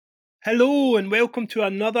Hello and welcome to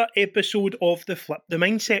another episode of the Flip the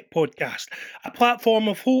Mindset podcast, a platform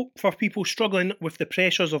of hope for people struggling with the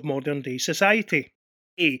pressures of modern day society.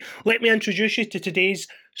 Hey, let me introduce you to today's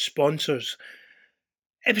sponsors.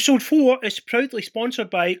 Episode 4 is proudly sponsored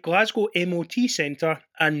by Glasgow MOT Centre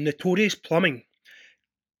and Notorious Plumbing.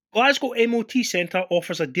 Glasgow MOT Centre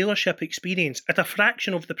offers a dealership experience at a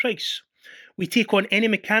fraction of the price. We take on any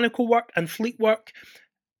mechanical work, and fleet work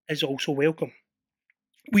is also welcome.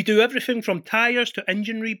 We do everything from tyres to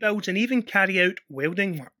engine rebuilds and even carry out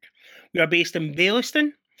welding work. We are based in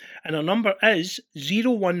Baillieston and our number is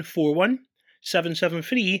 0141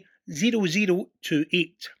 773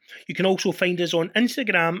 0028. You can also find us on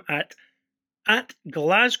Instagram at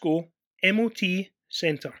Glasgow MOT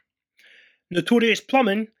Centre. Notorious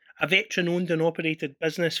Plumbing, a veteran-owned and operated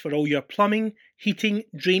business for all your plumbing, heating,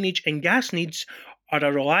 drainage and gas needs, are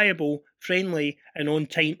a reliable, friendly and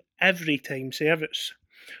on-time, every-time service.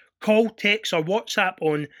 Call, text or WhatsApp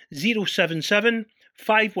on 077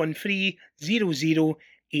 513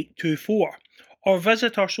 00824 or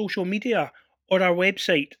visit our social media or our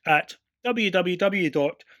website at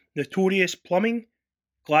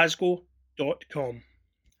www.notoriousplumbingglasgow.com.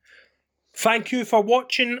 Thank you for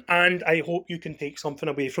watching, and I hope you can take something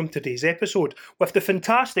away from today's episode with the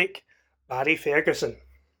fantastic Barry Ferguson.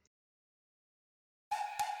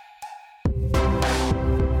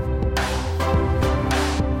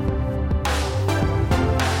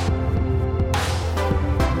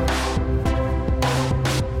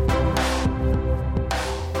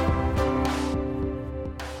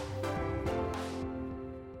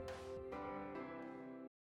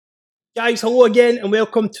 Guys, hello again and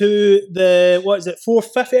welcome to the,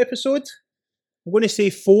 fifth episode? I'm going to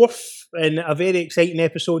say fourth, and a very exciting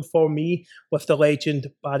episode for me with the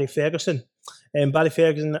legend Barry Ferguson. Barry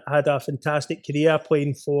Ferguson had a fantastic career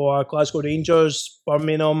playing for Glasgow Rangers,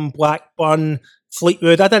 Birmingham, Blackburn,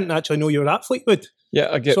 Fleetwood. I didn't actually know you were at Fleetwood. Yeah,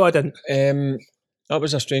 I get. So I didn't. That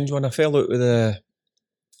was a strange one. I fell out with the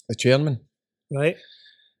chairman. Right.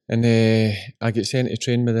 And I get sent to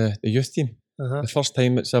train with the youth team. The first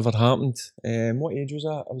time it's ever happened. What age was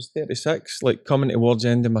that? I was 36, like coming towards the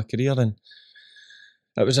end of my career, and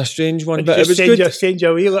it was a strange one, but it was good. Send you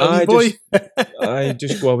away, little boy. I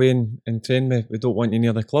just go away and train me. We don't want you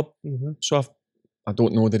near the club. So I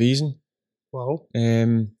don't know the reason. Wow.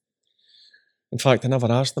 In fact, I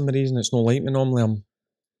never asked them the reason. It's not like me normally. I'm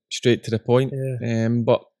straight to the point. Yeah.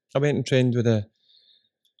 But I went and trained with the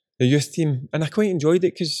youth team, and I quite enjoyed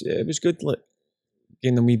it because it was good. Like,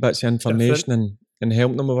 getting them wee bits of information and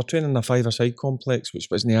helping them. We were training in a five-a-side complex, which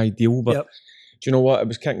wasn't ideal, but do you know what? I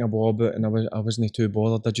was kicking a ball about and I wasn't too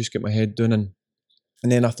bothered. I just got my head down and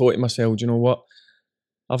then I thought to myself, do you know what?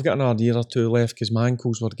 I've got another year or two left because my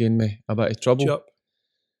ankles were giving me a bit of trouble. Yep.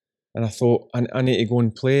 And I thought, I need to go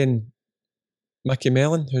and play. And Mickey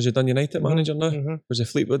Mellon, who's a Dun United manager now, was a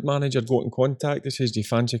Fleetwood manager, got in contact. He says, do you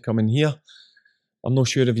fancy coming here? I'm not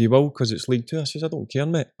sure if you will because it's League 2. I says, I don't care,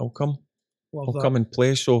 mate. I'll come. I'll come and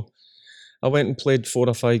play. So I went and played 4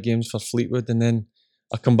 or 5 games for Fleetwood, and then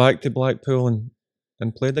I come back to Blackpool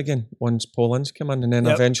and played again once Paul Ince came in, and then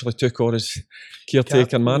eventually took over as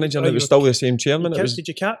caretaker manager, and it was still the same chairman. Did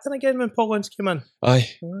you captain again when Paul Ince came in? Aye.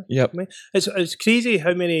 Yep. It's crazy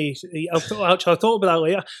how many. I'll talk about that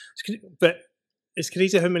later. But it's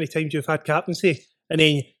crazy how many times you've had captaincy, and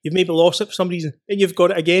then you've maybe lost it for some reason, and you've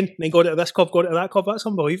got it again, and then got it at this club, got it at that club. That's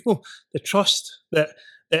unbelievable. The trust that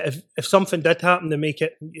if something did happen to make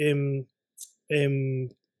it, like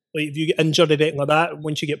if you get injured or anything like that,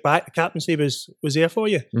 once you get back, the captaincy was there for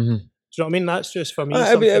you. Do you know what I mean? That's just for me.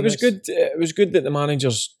 It was good. It was good that the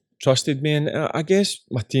managers trusted me, and I guess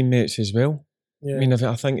my teammates as well. Yeah. I mean,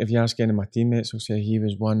 I think if you ask any of my teammates, they'll say he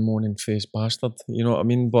was one morning-faced bastard. You know what I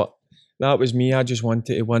mean? But that was me. I just wanted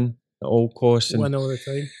to win at all costs. Win all the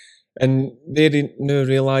time. And they now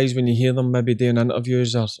realise when you hear them maybe doing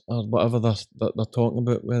interviews or whatever they're talking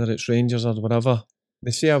about, whether it's Rangers or whatever,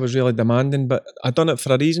 they say I was really demanding, but I done it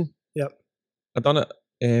for a reason. Yep. I done it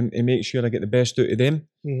to make sure I get the best out of them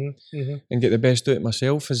and get the best out of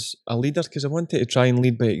myself as a leader, because I wanted to try and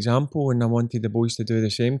lead by example, and I wanted the boys to do the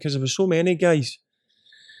same, because there was so many guys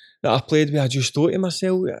that I played with. I just thought to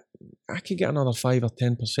myself, I could get another 5 or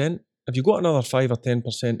 10%. If you got another 5 or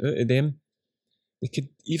 10% out of them, they could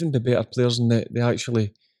even be better players than they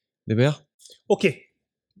were. Okay,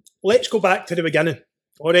 let's go back to the beginning.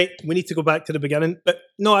 All right, we need to go back to the beginning. But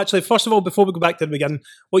no, actually, first of all, before we go back to the beginning,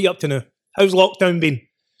 what are you up to now? How's lockdown been?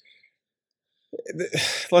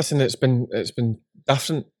 Listen, it's been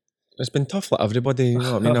different. It's been tough like everybody. You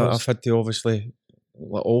know what I mean? I've had to, obviously,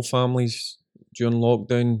 like all families during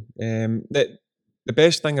lockdown. The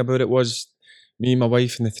best thing about it was me, my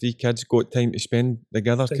wife and the 3 kids got time to spend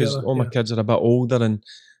together because all my kids are a bit older and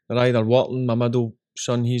they're either working. My middle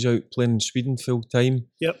son, he's out playing in Sweden full time.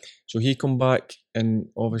 Yep. So he come back, and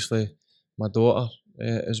obviously my daughter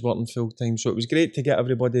is working full time. So it was great to get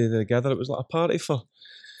everybody together. It was like a party for.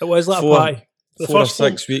 It was like a party. The 4 or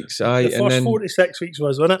 6 weeks, aye. The first 4 to 6 weeks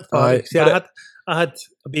wasn't it? Party. See, I had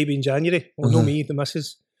a baby in January. Well, no, me, the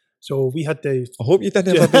missus. So we had the. I hope you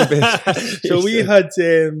didn't have a baby. So we had.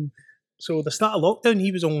 So the start of lockdown,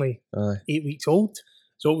 he was only 8 weeks old.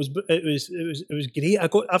 So it was great.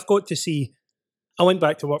 I've got to see. I went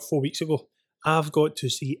back to work 4 weeks ago. I've got to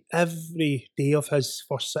see every day of his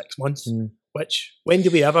first 6 months. Which, when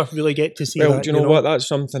do we ever really get to see that? Well, do you know what? That's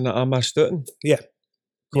something that I missed out on. Yeah.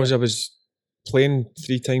 Because I was playing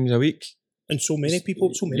 3 times a week. And so many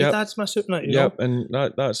people, so many dads miss out on it, you know? And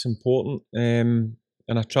that's important. And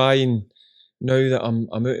I try, and now that I'm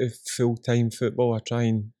out of full-time football, I try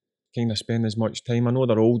and kind of spend as much time. I know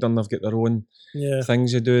they're older and they've got their own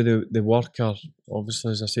things to do. The work are,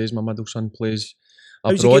 obviously, as I say, my middle son plays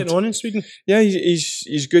abroad. How's he getting on in Sweden? Yeah,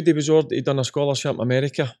 he's good. He'd done a scholarship in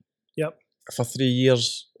America. Yep. For 3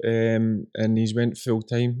 years, and he's went full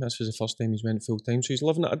time. This is the first time he's went full time, so he's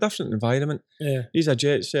living at a different environment. Yeah, he's a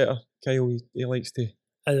jet setter, Kyle. He likes to.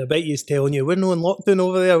 I bet he's telling you we're not in lockdown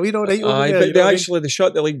over there. We're all right over there. But they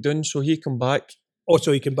shut the league down, so he come back. Oh,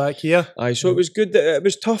 so he came back here. Aye, so it was good. It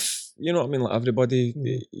was tough, you know what I mean. Like everybody,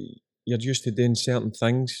 you're used to doing certain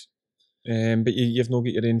things, but you've not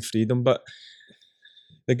got your own freedom. But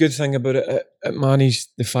the good thing about it, it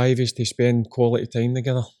manages the 5 is to spend quality time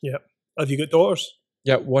together. Yeah. Have you got daughters?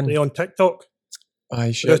 Yeah, one. Are they on TikTok?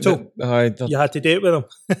 Aye, shit. Aye, you had to date with them.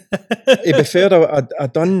 To be fair, I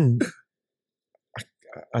done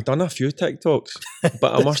a few TikToks,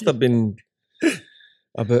 but I must have been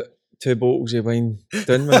about 2 bottles of wine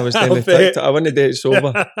down when I was doing the TikTok. I wouldn't do it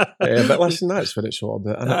sober. But listen, that's what it's all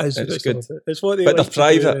about. It's good. It's what they but like they're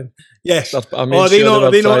private. Yes. Are they not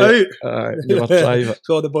out? They were private.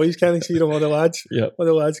 So all the boys can't see them, all the lads. Yeah. All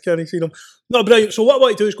the lads can't see them. No, brilliant. So what I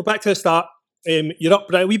want to do is go back to the start. Your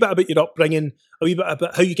upbringing, a wee bit about your upbringing, a wee bit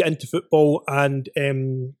about how you get into football, and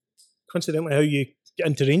coincidentally how you get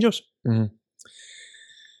into Rangers. Mm-hmm.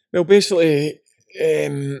 Well, basically,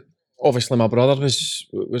 obviously my brother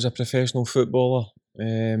was a professional footballer.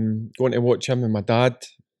 Going to watch him with my dad,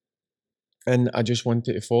 and I just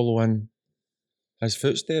wanted to follow in his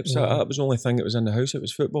footsteps. That was the only thing that was in the house. It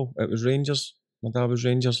was football. It was Rangers. My dad was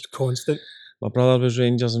Rangers. Constant. My brother was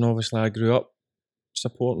Rangers, and obviously I grew up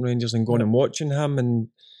supporting Rangers and going and watching him. And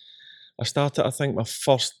I started, I think, my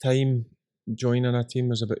first time joining a team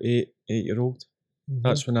was about 8-year-old. Mm-hmm.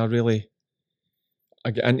 That's when I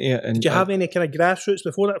get into it. And did you have any kind of grassroots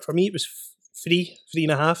before that? For me, it was 3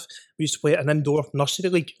 and a half. We used to play at an indoor nursery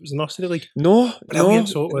league. It was a nursery league. No,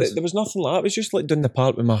 so it was. There was nothing like that. It was just like doing the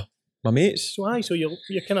park with my mates. So you're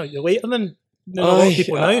later than a lot of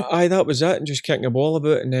people now. Aye, that was it. And just kicking a ball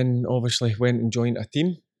about, and then obviously went and joined a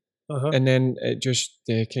team. And then it just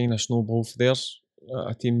kind of snowballed from there.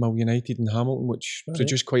 A team, Mill United in Hamilton, which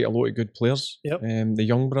produced quite a lot of good players. Yep. The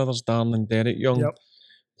Young brothers, Darren and Derek Young. Yep.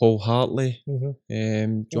 Paul Hartley,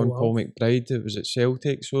 John Paul McBride, it was at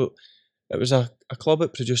Celtic. So it was a club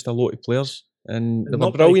that produced a lot of players, and they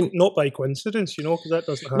were brilliant. Not by coincidence, you know, because that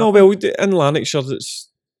doesn't happen. No, well, in Lanarkshire,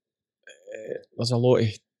 there's a lot of,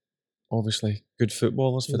 obviously, good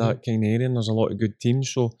footballers for that kind of area, and there's a lot of good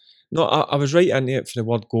teams. So, no, I was right into it for the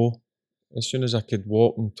word go. As soon as I could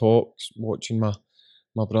walk and talk, watching my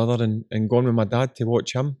brother and going with my dad to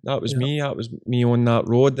watch him. That was me. That was me on that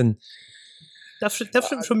road. And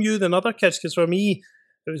different from you than other kids, because for me,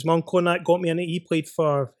 it was my uncle that got me in it. He played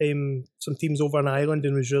for some teams over in Ireland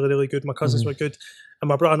and was really, really good. My cousins were good, and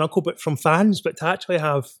my brother and uncle, but from fans. But to actually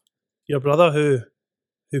have your brother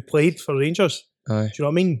who played for Rangers, do you know what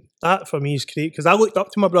I mean? That for me is great, because I looked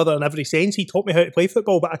up to my brother in every sense. He taught me how to play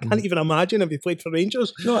football, but I can't even imagine if he played for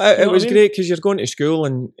Rangers. No, it was great, because you're going to school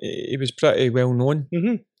and he was pretty well known.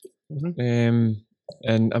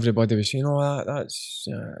 And everybody was saying, "Oh, that's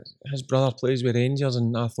his brother plays with Rangers,"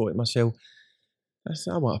 and I thought to myself,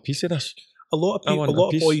 "I want a piece of this." A lot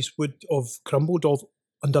of boys would have crumbled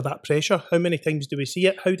under that pressure. How many times do we see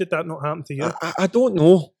it? How did that not happen to you? I don't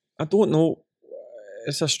know.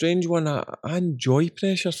 It's a strange one. I enjoy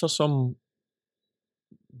pressure for some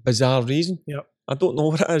bizarre reason. Yep. I don't know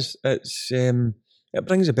what it is. It's it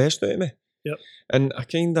brings the best out of me. Yep. And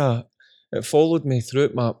it followed me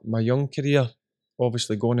throughout my young career.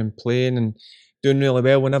 Obviously going and playing and doing really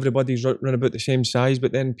well when everybody's running about the same size,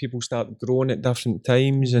 but then people start growing at different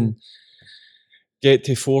times and get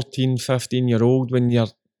to 14, 15-year-old when you're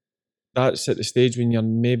that's at the stage when you're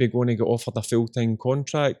maybe going to get offered a full-time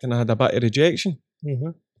contract, and I had a bit of rejection.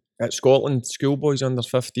 At Scotland, schoolboys under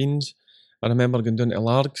 15s, I remember going down to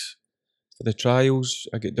Largs for the trials.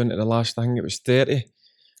 I got down to the last, I think it was 30.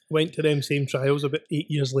 Went to them same trials about 8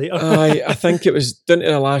 years later. I think it was down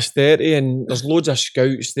to the last 30, and there's loads of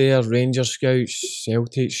scouts there, Rangers scouts,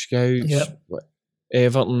 Celtic scouts,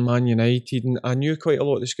 Everton, Man United, and I knew quite a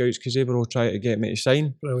lot of the scouts because they were all trying to get me to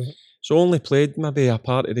sign. Brilliant. So I only played maybe a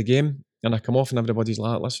part of the game, and I come off and everybody's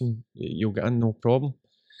like, listen, you'll get in, no problem.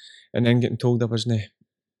 And then getting told I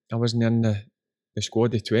wasn't in the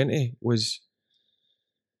squad of 20 was...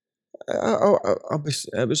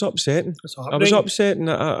 it was upsetting. I was upsetting.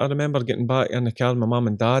 I remember getting back in the car with my mum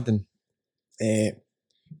and dad and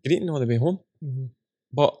greeting all the way home.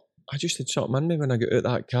 But I just had something in me when I got out of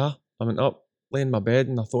that car. I went up, lay in my bed,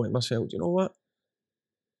 and I thought to myself, do you know what?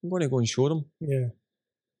 I'm going to go and show them. Yeah.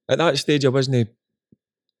 At that stage, I wasn't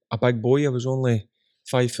a big boy. I was only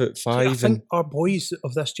 5'5". I think our boys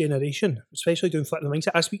of this generation, especially doing Flip the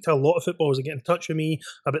Mindset, I speak to a lot of footballers that get in touch with me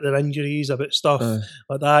about their injuries, about stuff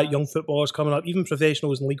like that, young footballers coming up, even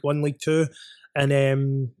professionals in League 1, League 2,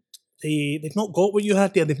 and they've not got what you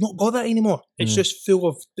had there. They've not got that anymore. It's just full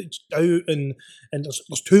of doubt and there's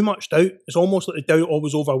too much doubt. It's almost like the doubt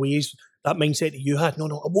always overweighs that mindset that you had. No,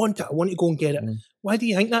 I want it. I want to go and get it. Why do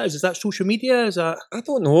you think that is? Is that social media? Is that... I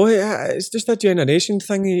don't know. It's just a generation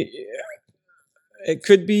thing. It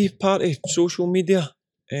could be part of social media.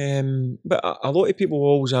 But a lot of people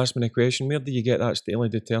always ask me the question, where do you get that daily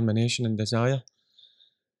determination and desire?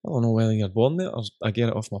 I don't know whether you're born there or I get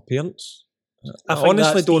it off my parents. I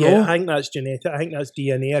honestly don't know. I think that's genetic. I think that's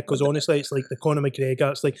DNA, because honestly, it's like the Conor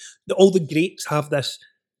McGregor. It's like all the greats have this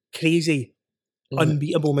crazy,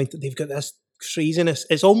 unbeatable mind. They've got this craziness.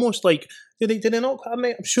 It's almost like, did they not? I'm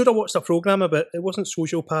sure I watched a programme about, it wasn't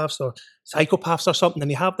sociopaths or psychopaths or something,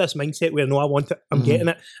 and they have this mindset where, no, I want it, I'm getting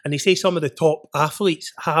it. And they say some of the top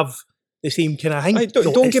athletes have the same kind of thing.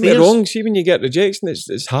 Don't get me wrong, see, when you get rejection,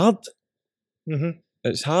 it's hard.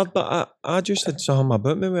 It's hard, but I just had something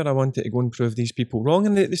about me where I wanted to go and prove these people wrong.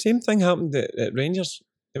 And the same thing happened at Rangers.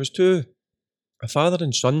 There was a father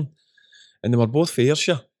and son, and they were both from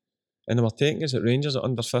Ayrshire. And they were taking us at Rangers at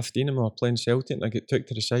under 15, and we were playing Celtic, and I got took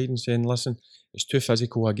to the side and saying, listen, it's too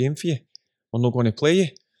physical a game for you. We're not going to play you.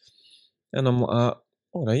 And I'm like,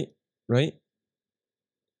 all right.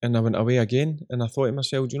 And I went away again, and I thought to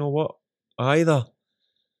myself, do you know what? I either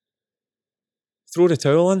throw the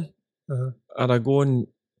towel in, or I go and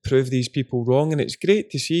prove these people wrong. And it's great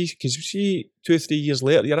to see, because you see 2-3 years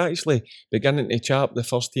later, you're actually beginning to chap the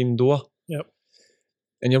first team door. Yep.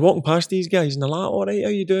 And you're walking past these guys and they're like, all right, how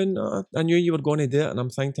you doing? I knew you were going to do it. And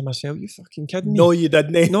I'm thinking to myself, you fucking kidding me? No, you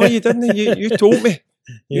didn't. No, you didn't. You told me.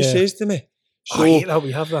 You says to me. So, I hate that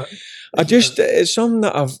we have that. It's something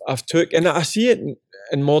that I've took, and I see it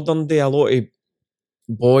in modern day. A lot of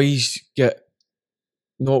boys get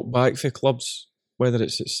knocked back for clubs, whether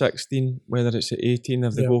it's at 16, whether it's at 18,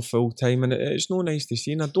 if they go full time, and it's no nice to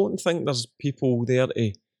see. And I don't think there's people there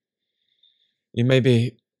to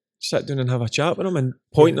maybe sit down and have a chat with them and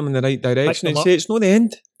point them in the right direction and say it's not the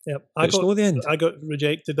end. Yep. It's not the end. I got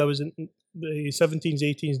rejected. I was in the 17s,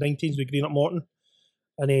 18s, 19s with Greenock Morton,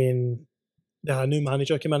 and then a new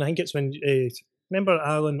manager came in. I think it's when remember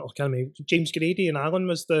Alan, or can't remember, James Grady, and Alan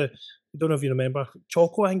was I don't know if you remember,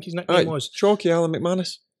 Choco, I think his nickname was. Chalky Alan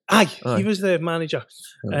McManus. Aye, he was the manager,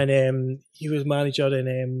 and he was manager,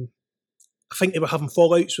 and I think they were having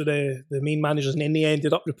fallouts with the main managers, and then they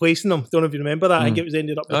ended up replacing them. Don't know if you remember that. I think it was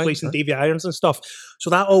ended up replacing Davy Irons and stuff. So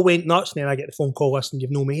that all went nuts, and then I get the phone call, listen,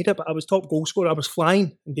 you've no made it, but I was top goal scorer. I was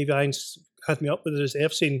flying, and Davy Irons had me up with the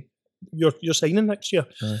reserve saying, you're signing next year.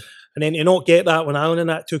 And then to not get that when Alan and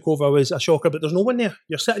that took over was a shocker, but there's no one there.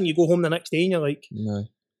 You're sitting, you go home the next day and you're like, no.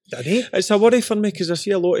 Daddy? It's a worry for me because I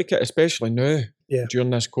see a lot of it, especially now, during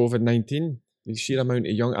this COVID-19. You see the amount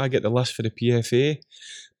of young, I get the list for the PFA,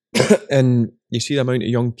 and you see the amount of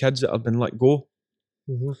young kids that have been let go.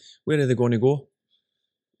 Where are they going to go?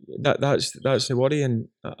 That's the worry, and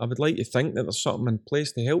I would like to think that there's something in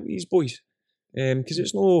place to help these boys. Because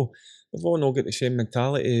they've all not got the same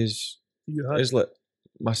mentality as like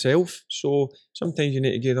myself. So sometimes you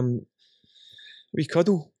need to give them a wee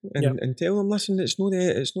cuddle and tell them, listen, it's not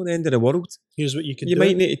the end of the world. Here's what you can do. You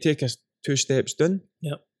might need to take 2 steps down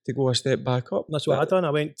to go a step back up. That's what I done.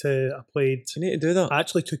 I played. You need to do that. I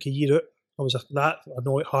actually took a year out. I was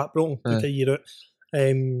heartbroken. Took a year out.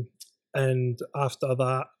 And after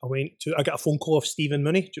that, I got a phone call off Stephen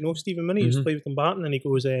Mooney. Do you know Stephen Mooney? He used to play with Dumbarton, and he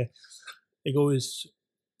goes,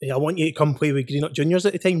 I want you to come play with Greenock Juniors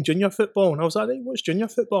at the time, junior football. And I was like, what's junior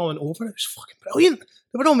football? And over, it was fucking brilliant.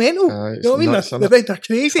 They were all mental. You know what I mean? They're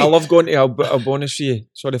crazy. I love going to, I'll be honest with you,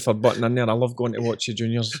 sorry for butting in there, I love going to watch the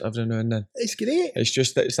juniors every now and then. It's great. It's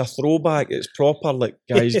just that it's a throwback, it's proper, like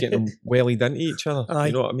guys getting wellied into each other. Aye.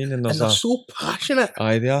 You know what I mean? And they're so passionate.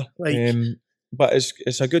 Aye, they are. Like, but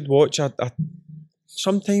it's a good watch.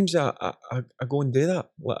 Sometimes I go and do that.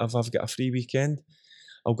 Like if I've got a free weekend,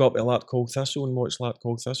 I'll go up to Larkhall Thistle and watch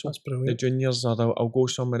Larkhall Thistle. That's brilliant. The juniors, or I'll go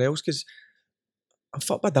somewhere else because I'm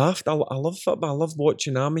football daft. I love football. I love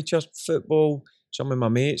watching amateur football. Some of my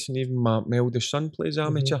mates and even my eldest son plays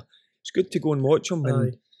amateur. It's good to go and watch them.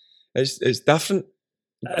 And it's different.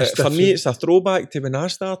 For me, it's a throwback to when I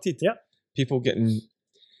started. Yep. People getting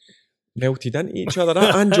melted into each other.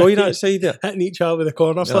 I enjoy that side of it. Hitting each other with the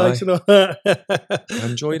corner flags, you know. I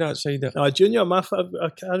enjoy that side of it. Junior,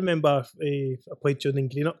 I remember I played during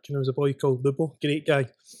Greenock and there was a boy called Lubo, great guy.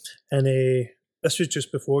 And this was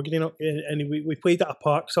just before Greenock. And we played at a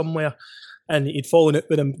park somewhere and he'd fallen out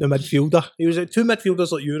with the midfielder. He was two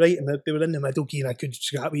midfielders like you, right? And they were in the middle gear and I could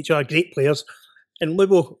scrap each other, great players. And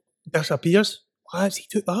Lubo disappears. Why has he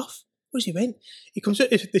took off? Where's he went? He comes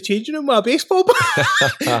out of the changing room with a baseball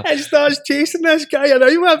bat and starts chasing this guy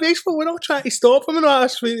around with a baseball. We're all trying to stop him and I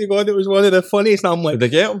swear to God, it was one of the funniest. And I'm like, did they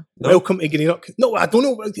get him? No. Welcome to Greenock. No, I don't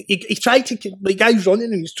know. He tried to, the guy's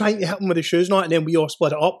running and he's trying to hit him with his shoes and then we all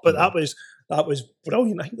split it up. But that was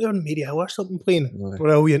brilliant. I think they were in Mary Hill or something playing. Right.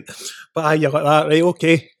 Brilliant. But you're like that, right?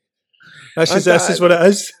 Okay. This is what it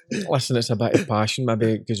is. Listen, it's a bit of passion,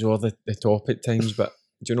 maybe it goes over the top at times, but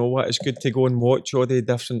do you know what? It's good to go and watch all the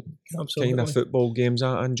different kind of football games.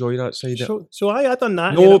 I enjoy that side of it. So I done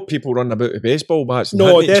that. No people running about with baseball bats.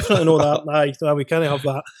 No, definitely know that. Aye, we can't have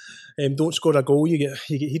that. Don't score a goal, you get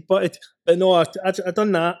heat butted. But no, I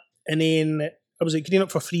done that, and then I was at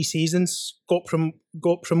Greenock for 3 seasons. Got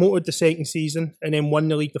promoted the second season, and then won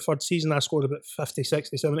the league the third season. I scored about 50,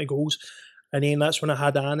 60, 70 goals, and then that's when I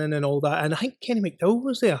had Annan and all that. And I think Kenny McDowell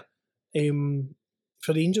was there.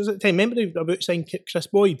 For Rangers at the time. Remember they were about to sign Chris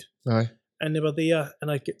Boyd? Aye. And they were there, and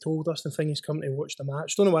I get told Dustin Thingy's come to watch the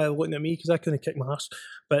match. Don't know why they're looking at me, because I couldn't kick my ass.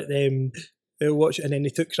 But they watched it, and then they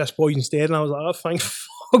took Chris Boyd instead, and I was like, oh, thank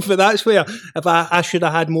fuck. But that's where, if I should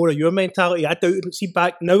have had more of your mentality, I doubted it. See,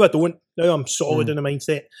 back, now I don't. Now I'm solid in the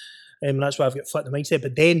mindset. That's why I've got flipped the mindset.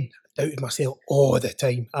 But then I doubted myself all the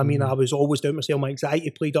time. I mean, I was always doubting myself. My anxiety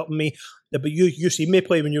played up in me. But you seen me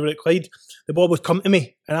play when you were at Clyde. The ball would come to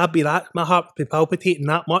me, and I'd be that. My heart would be palpitating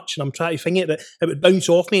that much, and I'm trying to think it, that it would bounce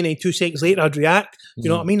off me, and then 2 seconds later I'd react. You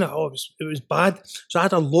know what I mean? Oh, it was bad. So I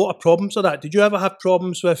had a lot of problems with that. Did you ever have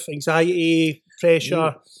problems with anxiety,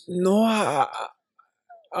 pressure? No,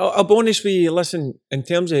 I'll be honest with you. Listen, in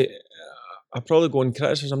terms of, I probably go on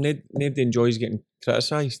criticism. Nobody enjoys getting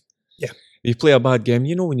criticised. Yeah. You play a bad game,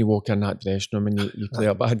 you know when you walk in that dressing room and you play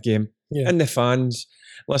a bad game. Yeah. And the fans,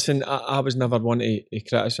 listen, I was never one to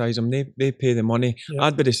criticise them. They pay the money. Yeah.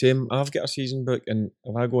 I'd be the same. I've got a season book, and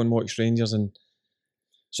if I go and watch Rangers and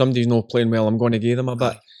somebody's not playing well, I'm going to give them a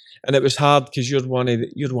bit. And it was hard because you're one of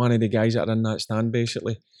the guys that are in that stand,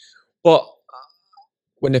 basically. But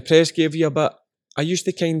when the press gave you a bit, I used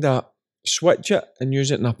to kind of switch it and use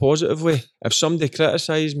it in a positive way. If somebody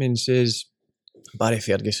criticised me and says, Barry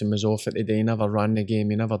Ferguson was off it today, he never ran the game,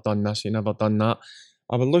 he never done this, he never done that,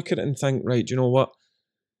 I would look at it and think, right, do you know what?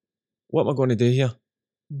 What am I going to do here?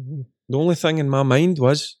 Mm-hmm. The only thing in my mind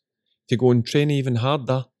was to go and train even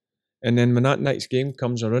harder, and then when that next game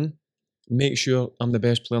comes around, make sure I'm the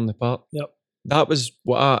best player in the park. Yep. That was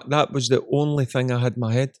the only thing I had in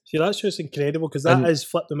my head. See, that's just incredible, because that is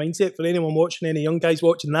flip the mindset for anyone watching, any young guys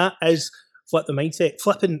watching. That is flip the mindset.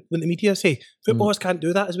 Flipping what the media say. Footballers can't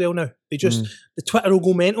do that as well now. They just the Twitter will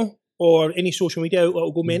go mental, or any social media outlet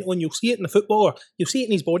will go mental, and you'll see it in the footballer. You'll see it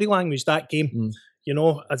in his body language that game. You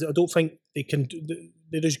know, I don't think they can.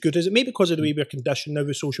 They're as good as it. Maybe because of the way we're conditioned now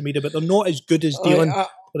with social media, but they're not as good as dealing with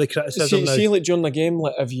the criticism now. See, like during the game,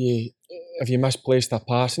 like if you misplaced a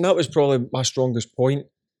pass, and that was probably my strongest point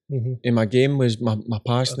in my game, was my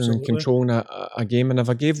passing and controlling a game. And if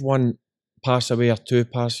I gave one pass away or 2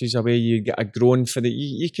 passes away, you get a groan for it.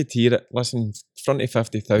 You could hear it. Listen, in front of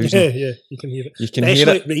 50,000. Yeah, you can hear it. You can hear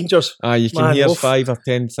it. Rangers. You can hear 5 or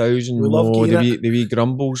 10,000. The wee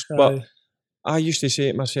grumbles. But I used to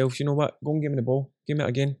say to myself, you know what? Go and give me the ball. Give me it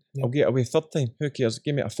again. I'll get away 3rd time. Who cares?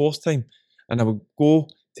 Give me it a 4th time. And I would go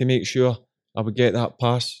to make sure I would get that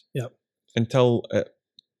pass until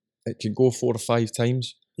it could go 4 or 5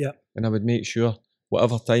 times. And I would make sure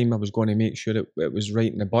whatever time I was going to make sure it was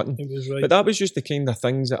right in the button. It was right. But that was just the kind of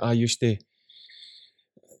things that I used to,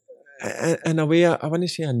 in a way, I wouldn't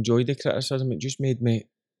say I enjoyed the criticism. It just made me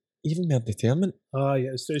even more determined. Ah,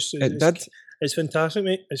 yeah, It did. It's fantastic,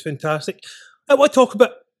 mate. It's fantastic. I want to talk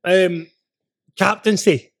about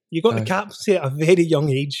captaincy. You got the captaincy at a very young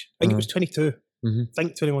age. I think it was 22. Mm-hmm. I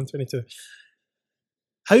think 21, 22.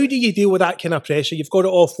 How do you deal with that kind of pressure? You've got it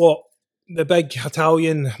off the big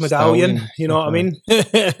Italian medallion, you know what I mean?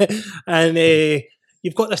 And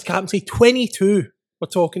you've got this captaincy, 22. We're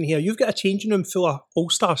talking here. You've got a changing room full of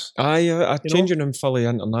all-stars. Aye, a changing room full of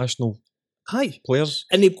international players.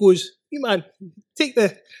 And he goes, "Hey man, take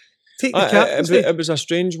the captaincy." It was a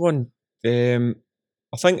strange one.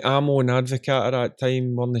 I think Amo and Advocat at that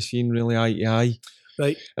time weren't seen really eye to eye.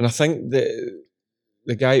 Right. And I think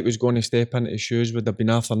the guy that was going to step into his shoes would have been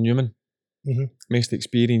Arthur Newman. Mm-hmm. Most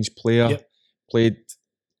experienced player, played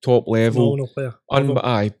top level. Phenomenal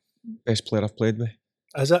player. Best player I've played with.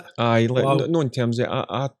 Is it? Aye, no in terms of,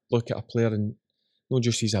 I look at a player and not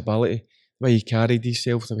just his ability, the way he carried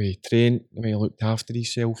himself, the way he trained, the way he looked after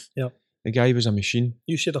himself. Yep. The guy was a machine.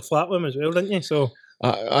 You shared a flat with him as well, didn't you? So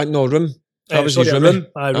no, room. That was his room. Room.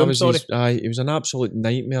 He was an absolute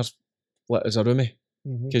nightmare as a roomie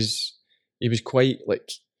because he was quite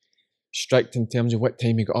strict in terms of what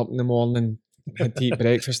time he got up in the morning, had to eat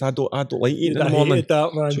breakfast. I don't like eating in the morning.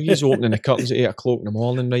 That, man. So he's opening the curtains at 8 o'clock in the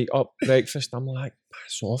morning, right up, breakfast. I'm like,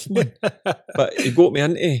 pass off, man. But he got me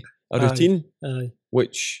into a routine,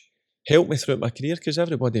 which helped me throughout my career because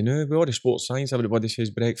everybody knew, with all the sports science, everybody says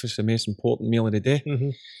breakfast is the most important meal of the day. Mm-hmm.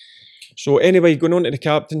 So anyway, going on to the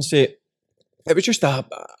captaincy, it was just I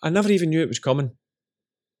never even knew it was coming.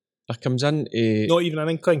 I comes in... Not even an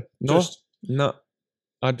inkling? No.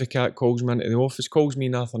 Advocate calls me into the office, calls me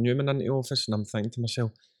and Arthur Newman into the office, and I'm thinking to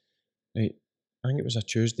myself, right, I think it was a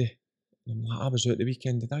Tuesday. And I'm like, I was out the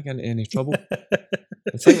weekend, did I get into any trouble?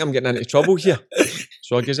 I think I'm getting into trouble here.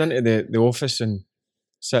 So I goes into the office and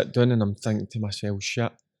sit down and I'm thinking to myself,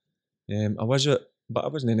 shit, I was out, but I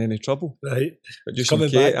wasn't in any trouble. Right. But just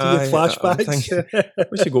coming back to your flashbacks.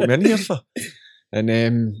 What's he got me in here for?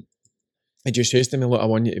 And he just says to me, look, I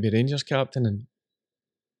want you to be Rangers captain. And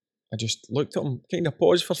I just looked at him, kind of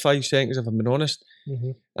paused for 5 seconds, if I'm being honest.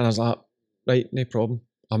 Mm-hmm. And I was like, right, no problem.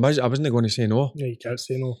 I wasn't going to say no. Yeah, you can't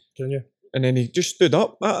say no, can you? And then he just stood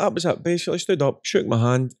up. That was it, basically. Stood up, shook my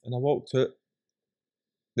hand, and I walked out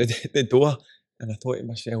the door. And I thought to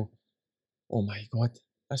myself, oh my God,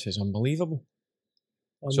 this is unbelievable.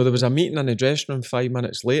 So there was a meeting in the dressing room 5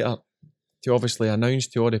 minutes later to obviously announce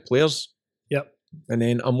to all the players. Yep. And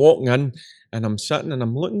then I'm walking in and I'm sitting and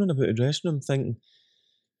I'm looking about the dressing room thinking,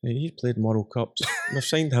 hey, he's played World Cups. We've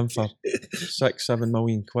signed him for 6-7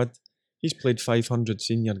 million quid. He's played 500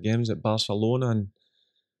 senior games at Barcelona and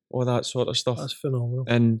all that sort of stuff. That's phenomenal.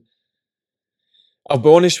 And I'll be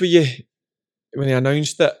honest with you, when he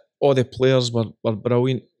announced it, all the players were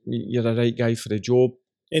brilliant. You're the right guy for the job.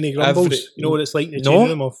 Any grumbles? You know what it's like to change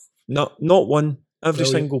them off? Not one. Every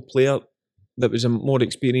single player that was more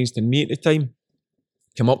experienced than me at the time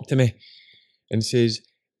come up to me and says,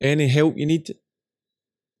 any help you need,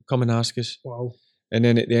 come and ask us. Wow. And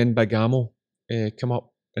then at the end, Big Amo come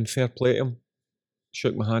up and fair play to him,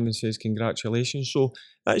 shook my hand and says, congratulations. So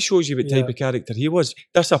that shows you what type of character he was.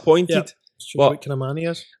 Disappointed. But what kind of man he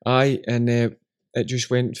is. Aye, and it just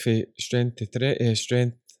went from strength to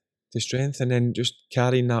strength, and then just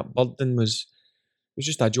carrying that burden was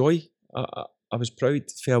just a joy. I was proud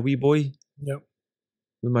for a wee boy with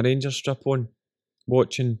my Rangers strip on,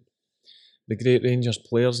 watching the great Rangers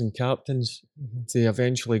players and captains to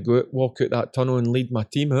eventually walk out that tunnel and lead my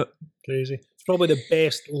team out. Crazy. It's probably the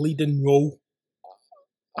best leading role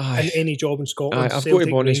in any job in Scotland. I've got to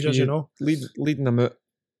be honest with you, leading them out,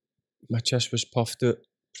 my chest was puffed out,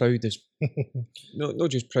 proud as... not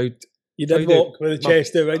just proud... You did walk with the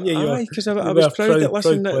chest out, didn't you? Aye, because I was proud that,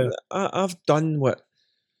 listen, I've done what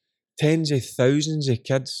tens of thousands of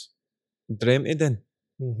kids dreamt of doing.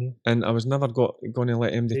 Mm-hmm. And I was never going to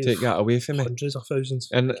let anybody take that away from me. Hundreds of thousands.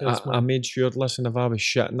 And I made sure, listen, if I was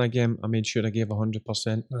shit in a game, I made sure I gave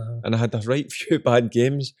 100%. And I had a right few bad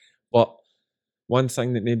games, but one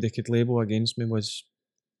thing that nobody could label against me was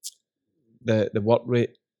the work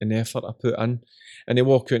rate and effort I put in. And you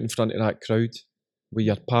walk out in front of that crowd with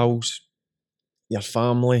your pals, your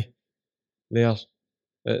family there.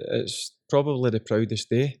 It's probably the proudest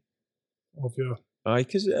day. Of your... Aye,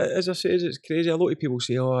 because as I said, it's crazy. A lot of people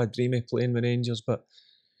say, oh, I dream of playing with Rangers, but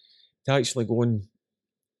to actually go and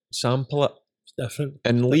sample it, it's different,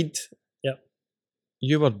 and lead,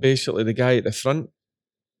 you were basically the guy at the front.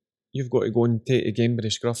 You've got to go and take the game by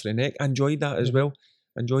the scruff of the neck. I enjoyed that as well.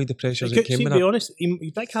 Enjoyed the pressures that came with it. To be honest,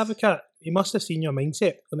 Dick Advocat, he must have seen your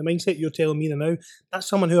mindset. And the mindset you're telling me now, that's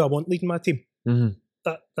someone who I want leading my team. Mm-hmm.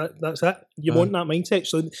 that's it. You want that mindset.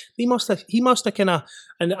 So he must have kind of,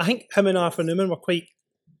 and I think him and Arthur Newman were quite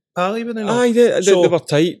pally with him. Aye, they were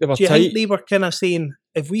tight. They were do you tight. think they were kind of saying,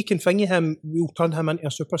 if we can finger him, we'll turn him into a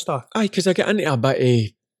superstar? Aye, because I get into a bit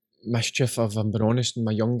of mischief, if I'm being honest, in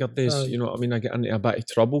my younger days. You know what I mean? I get into a bit of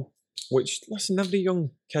trouble. Which, listen, every young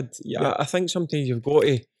kid, I think sometimes you've got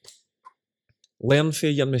to learn from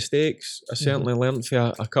your mistakes. I certainly learned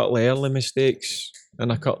from a couple of early mistakes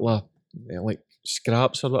and a couple of like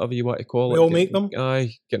scraps or whatever you want to call it. We all make them.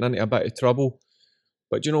 Aye, getting into a bit of trouble.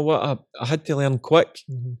 But you know what? I had to learn quick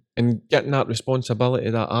and getting that responsibility,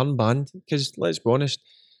 that armband, because let's be honest,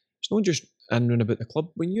 it's not just in and round about the club.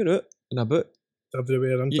 When you're out and about,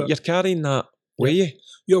 everywhere, you're carrying that with you.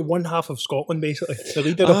 You're one half of Scotland, basically. The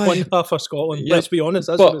leader of one half of Scotland. Let's be honest,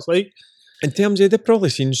 that's what it's like. In terms of, they've probably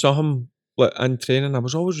seen something like in training. I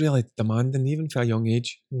was always really demanding, even for a young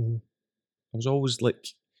age. I was always like,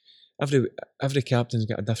 every captain's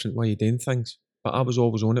got a different way of doing things, but I was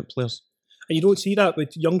always on it, players. And you don't see that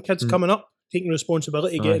with young kids coming up, taking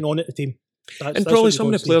responsibility, getting on at the team. That's probably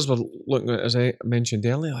some of the players were looking at, as I mentioned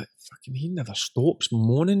earlier, like, fucking, he never stops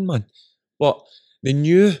moaning, man. But they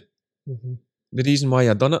knew the reason why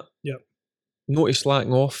I done it. Yeah. Not to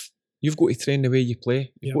slacking off. You've got to train the way you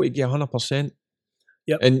play. You've got to get 100%.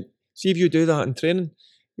 Yeah. And see if you do that in training,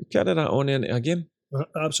 you carry that on into a game.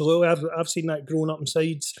 Absolutely. I've seen that growing up in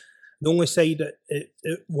sides. The only side that it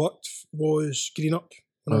worked was Greenock.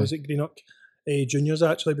 When I was at Greenock Juniors,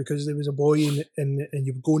 actually, because there was a boy and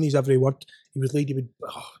you would go on his every word.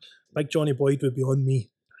 Big Johnny Boyd would be on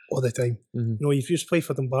me all the time. You know, if you used to play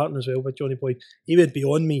for Dumbarton as well, Big Johnny Boyd, he would be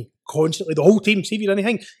on me constantly. The whole team, see if you did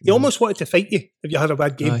anything, he almost wanted to fight you if you had a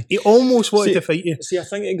bad game. He almost wanted to fight you. See, I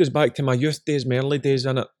think it goes back to my youth days, my early days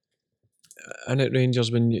in it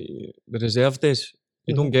Rangers, when the reserve days.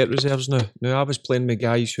 You don't get reserves now. Now, I was playing with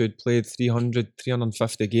guys who had played 300,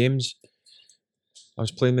 350 games. I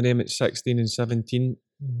was playing with them at 16 and 17,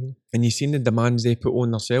 and you seen the demands they put on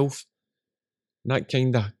themselves. And that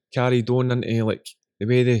kind of carried on into like the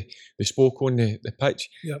way they spoke on the pitch.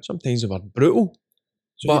 Yep. Sometimes they were brutal.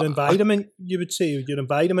 So your environment, you would say, your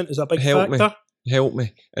environment is a big factor? Helped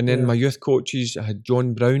me. And then my youth coaches, I had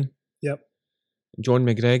John Brown, John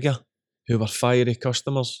McGregor, who were fiery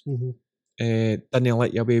customers. Didn't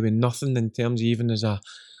let you away with nothing in terms of, even as an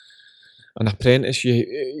apprentice,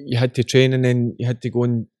 you had to train, and then you had to go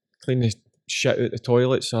and clean the shit out the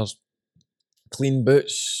toilets, or clean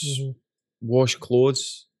boots, wash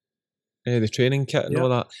clothes, the training kit and all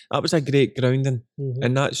that. That was a great grounding,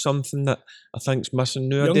 and that's something that I think's missing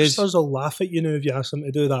nowadays. Youngsters will laugh at you now if you ask them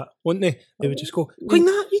to do that, won't they? They would just go, clean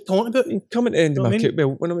that, what are you talking about? Coming to the end of my kit,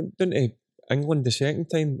 well, when I went down to England the second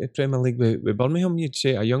time, the Premier League with Birmingham, you'd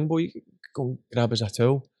say a young boy, go and grab us a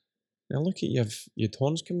towel. Now look at you, you'd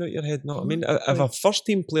horns coming out your head, know what I mean? If a first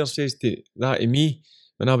team player says that to me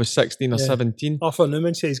when I was 16 or 17, Arthur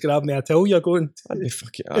Newman says, grab me a towel, you're going,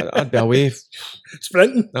 I'd be away.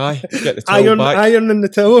 Sprinting. Aye, get the towel back. Ironing the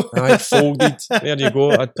towel. Aye, folded. There you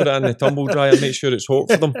go. I'd put it in the tumble dryer, make sure it's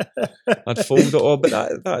hot for them. I'd fold it all.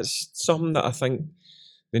 But that's something that I think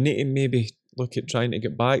they need to maybe look at trying to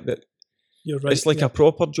get back. That you're right, it's like a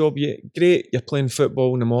proper job. Great, you're playing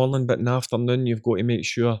football in the morning, but in the afternoon you've got to make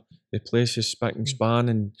sure the place is spick and span,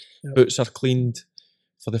 and boots are cleaned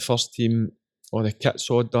for the first team, or the kit's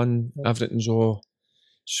all done, everything's all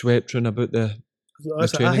swept round about the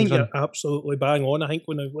training. I think you're absolutely bang on. I think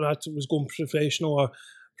when I was going professional or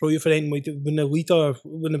pro youth, when there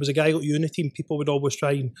was a guy got you in the team, people would always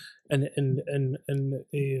try and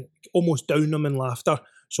almost down them in laughter.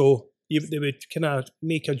 So they would kind of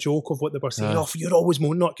make a joke of what they were saying. Oh, you're always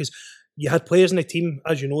moaning, because you had players in the team,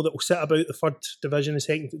 as you know, that will sit about the third division, the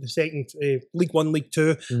second League 1, League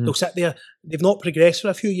 2. They'll sit there. They've not progressed for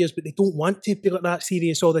a few years, but they don't want to be like that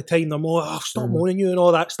serious all the time. They're more, stop moaning you and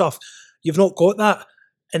all that stuff. You've not got that.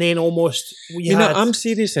 And then almost... I'm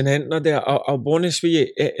serious in entering there. I'll be honest with you,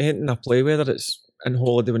 entering a play, whether it's in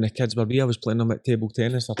holiday when the kids were wee, I was playing them at table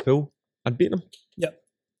tennis or pool, I'd beat them. Yep.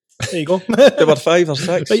 There you go. They were 5 or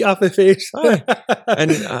 6. Right off the face.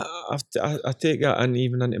 And I take that in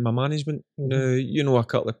even into my management. Now, you know a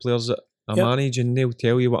couple of players that I manage, and they'll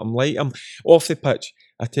tell you what I'm like. I'm off the pitch,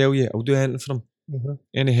 I tell you, I'll do anything for them.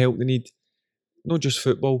 Any help they need. Not just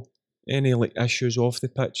football. Any like issues off the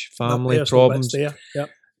pitch, family problems.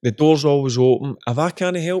 The door's always open. If I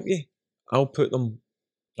can't help you, I'll put them,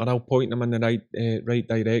 or I'll point them in the right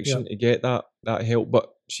direction to get that help. But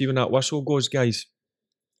see, when that whistle goes, guys,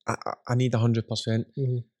 I need 100%.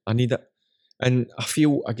 I need it. And I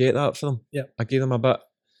feel I get that for them. I give them a bit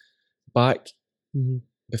back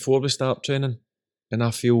before we start training. And I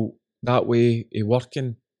feel that way of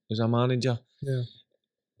working as a manager.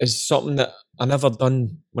 is something that I never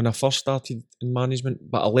done when I first started in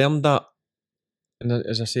management, but I learned that. And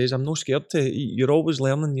as I say, I'm not scared to. You're always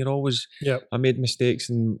learning. You're always. I made mistakes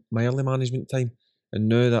in my early management time, and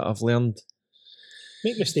now that I've learned.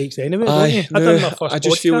 Make mistakes anyway, don't you? I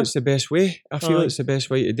just feel it's the best way. I feel it's the best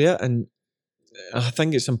way to do it, and I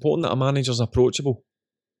think it's important that a manager's approachable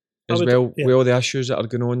as well with all the issues that are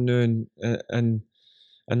going on now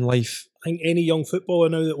in life. I think any young footballer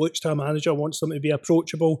now that looks to a manager wants them to be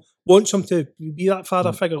approachable, wants them to be that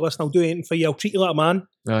father figure. Listen, I'll do anything for you. I'll treat you like a man.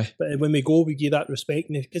 Aye. But when we go, we give that respect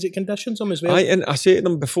because it conditions them as well. Aye, and I say to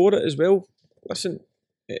them before it as well. Listen,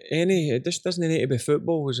 it just doesn't need to be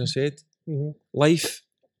football, as I said. Life.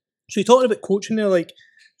 So you talking about coaching there, how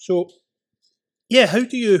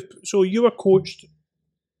do you? So you were coached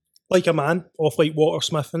like a man, off like Walter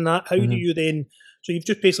Smith and that. How do you then? So you've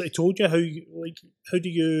just basically told you how do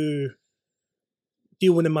you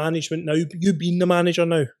deal with the management now? You being the manager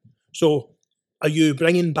now, so are you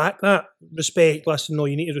bringing back that respect? Listen, no,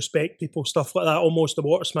 you need to respect people, stuff like that. Almost the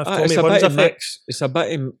Walter Smith, Tommy Burns effect. It's a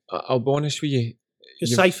bit. I'll be honest with you.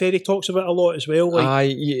 Because Cy Ferry talks about it a lot as well.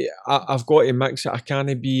 I've got to mix it. I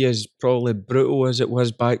can't be as probably brutal as it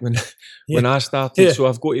was back when I started. So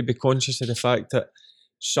I've got to be conscious of the fact that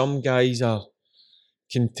some guys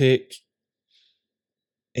can take.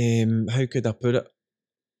 How could I put it?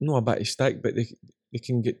 Not a bit of stick, but they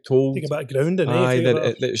can get told. Take a bit of grounding.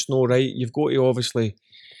 That it's not right. You've got to obviously.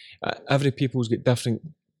 Every people's got different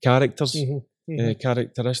characters,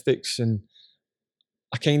 characteristics, and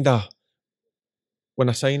I kind of. When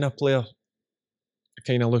I sign a player, I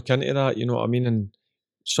kind of look into that, you know what I mean? And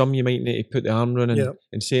some you might need to put the arm around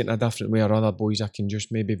and say it in a different way, or other boys I can just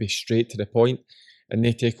maybe be straight to the point and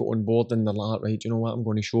they take it on board and they're like, right, you know what, I'm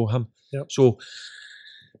going to show him. So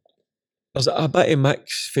there's a bit of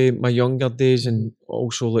mix for my younger days, and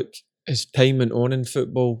also look, as time went on in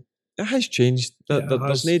football, it has changed.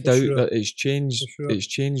 There's no doubt that it's changed. It's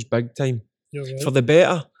changed big time. For the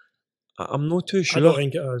better. I'm not too sure. I don't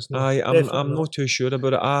think it is. No. I'm not too sure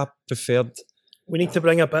about it. I preferred. We need to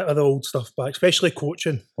bring a bit of the old stuff back, especially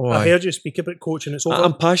coaching. I heard you speak about coaching. It's over.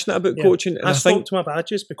 I'm passionate about coaching. And I stopped my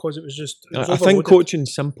badges because it was just. I think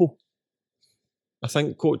coaching's simple. I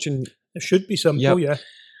think coaching. It should be simple,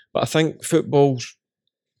 But I think football's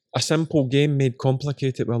a simple game made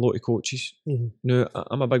complicated with a lot of coaches. Now,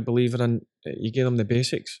 I'm a big believer in you give them the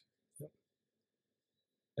basics.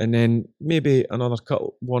 And then maybe another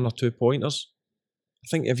one or 2 pointers. I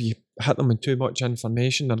think if you hit them with too much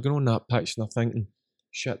information, they're going on that pitch and they're thinking,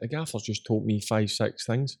 shit, the gaffer's just told me 5-6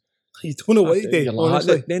 things. You don't know what to do,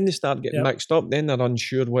 honestly. Then they start getting mixed up, then they're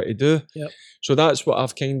unsure what to do. So that's what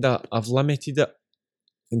I've limited it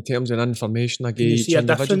in terms of information I gave each individual. You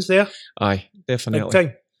see a difference there? Aye,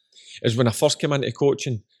 definitely. Is when I first came into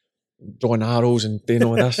coaching, drawing arrows and doing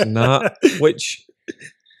all this and that, which...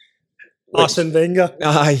 Arsene Wenger.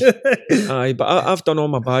 Aye, but I've done all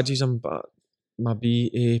my badges and my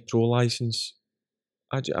BA Pro licence.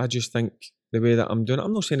 I just think the way that I'm doing it,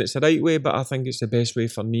 I'm not saying it's the right way, but I think it's the best way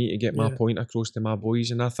for me to get my point across to my boys,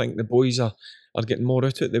 and I think the boys are getting more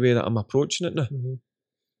out of it the way that I'm approaching it now.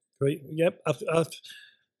 Right, yep.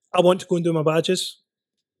 I want to go and do my badges,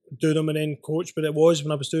 do them and then coach, but it was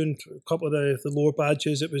when I was doing a couple of the lower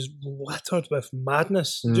badges, it was littered with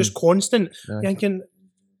madness, just constant. Thinking,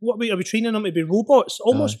 what are we training them to be robots?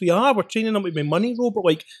 Almost we are. We're training them to be money robot,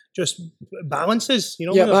 like just balances, you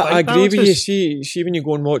know? Yeah, I agree with you. See when you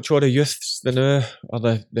go and watch all the youths, the now, or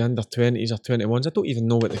the under 20s or 21s, I don't even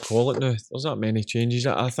know what they call it now. There's that many changes.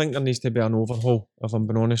 I think there needs to be an overhaul, if I'm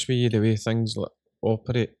being honest with you, the way things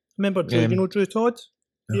operate. Remember, Drew Todd?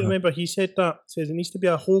 You remember he said that? Says it needs to be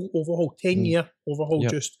a whole overhaul, 10-year overhaul.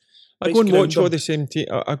 Just I go and watch all the same team.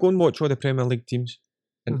 I go and watch all the Premier League teams,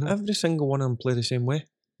 and every single one of them play the same way.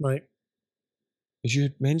 Right. As you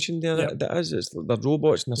mentioned there, they're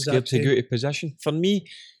robots and they're scared to go out of position. For me,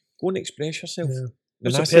 go and express yourself.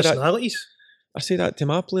 It's the personalities. I say that to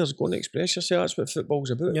my players, go and express yourself. That's what football's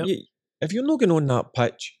about. If you're not going on that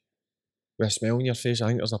pitch with a smile on your face, I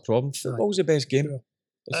think there's a problem. Football's the best game.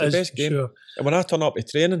 It's the best game. And when I turn up to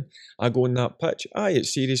training, I go on that pitch.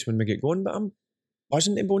 It's serious when we get going, but I'm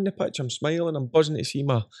buzzing to go on the pitch. I'm smiling. I'm buzzing to see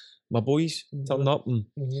my boys turn up.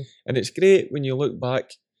 And it's great when you look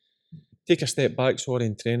back, take a step back,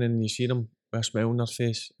 in training, and you see them with a smile on their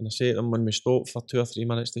face. And I say to them when we stop for 2 or 3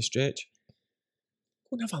 minutes to stretch,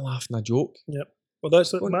 go and have a laugh and a joke. Yep. Well,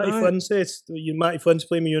 that's what Matty Flynn says. Matty Flynn's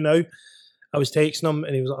playing with you now. I was texting him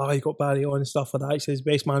and he was like, oh, you got Barry on and stuff like that. He says,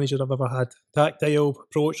 best manager I've ever had. Tactile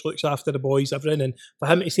approach, looks after the boys, everything. And for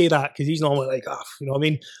him to say that, because he's normally like, you know what I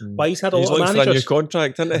mean? But he's had a lot of managers. He's looking for a new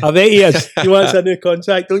contract, isn't he? I bet he is. He wants a new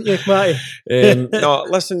contract, don't you, Matty? No,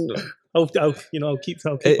 listen. I'll keep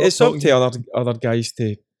it's up to other guys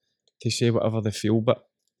to say whatever they feel, but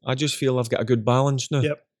I just feel I've got a good balance now.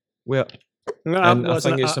 Yep. And I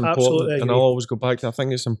think it's important, and I'll always go back to, I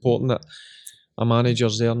think it's important that a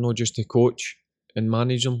manager's there not just to coach and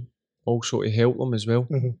manage them, also to help them as well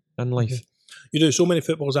in life. You do. So many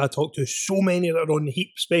footballers I talk to, so many that are on the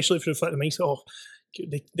heap, especially through Flip the Mindset.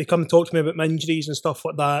 They come and talk to me about my injuries and stuff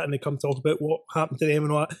like that, and they come talk about what happened to them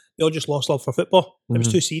and all that. They all just lost love for football. It was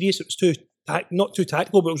too serious. It was too not too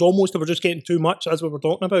tactical, but it was almost they were just getting too much, as we were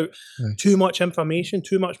talking about. Too much information,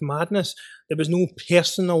 too much madness. There was no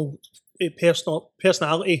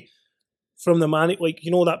personality from the man, like, you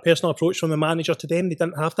know, that personal approach from the manager to them. They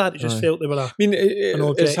didn't have that. They just felt they were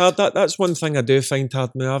it's hard. That's one thing I do find hard.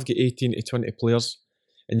 Now, I've got 18 to 20 players,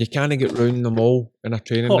 and you can't get round them all in a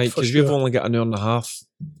training night, because we've only got an hour and a half,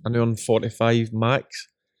 an hour and 45 max.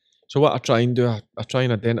 So what I try and do, I try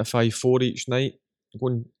and identify 4 each night,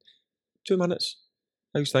 going 2 minutes.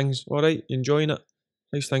 How's things? All right? You enjoying it?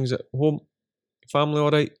 How's things at home? Family all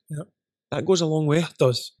right? Yeah. That goes a long way. It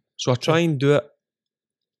does. So I try and do it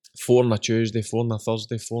 4 on a Tuesday, 4 on a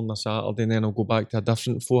Thursday, 4 on a Saturday, and then I'll go back to a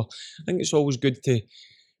different 4. I think it's always good to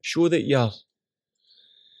show that you're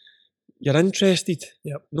interested,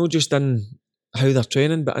 not just in how they're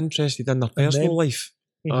training, but interested in their personal life.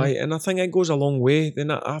 And I think it goes a long way.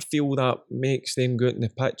 Then I feel that makes them go out on the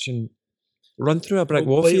pitch and run through a brick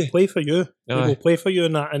wall for you. Play for you. They will play for you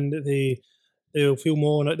in that, and they'll feel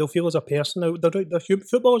more. They'll feel as a person.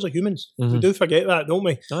 Footballers are humans. We do forget that, don't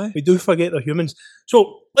we? We do forget they're humans.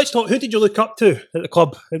 So let's talk. Who did you look up to at the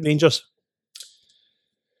club at Rangers?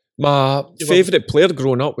 My favourite player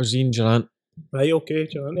growing up was Ian Durrant. Right, okay,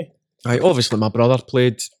 Durrant. Obviously my brother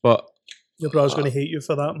played, but your brother's going to hate you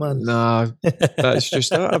for that, man. Nah, that's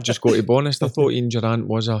just I've just got to be honest. I thought Ian Durrant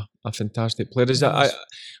was a fantastic player. I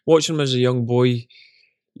watched him as a young boy.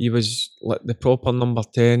 He was like the proper number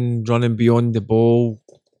 10, running beyond the ball,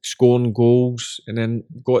 scoring goals, and then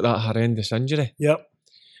got that horrendous injury. Yep.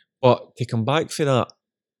 But to come back for that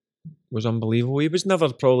was unbelievable. He was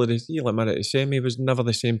never probably he'll admit it the same. He was never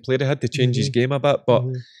the same player. He had to change his game a bit, but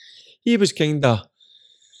he was kind of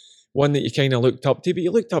one that you kind of looked up to. But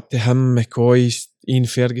you looked up to him, McCoy, Ian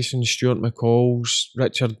Ferguson, Stuart McCalls,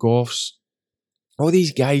 Richard Goffs. All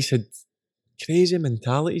these guys had crazy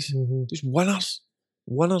mentalities. Just winners.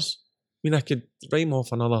 I mean, I could rhyme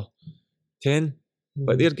off another 10,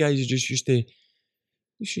 but their guys just used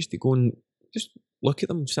to go and just look at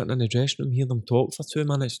them sitting in the dressing room, hear them talk for 2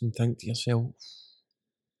 minutes, and think to yourself,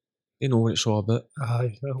 you know what it's all about.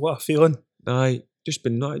 Aye, what a feeling. Aye, just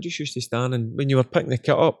used to stand, and when you were picking the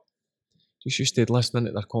kit up, just used to listen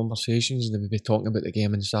to their conversations, and they would be talking about the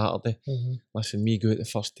game on Saturday. Listen, me go out the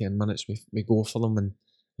first 10 minutes, we go for them, and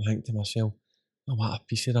I think to myself, I want a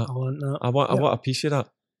piece of that. I want that. I want a piece of that.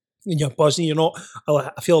 And you're buzzing, you're not.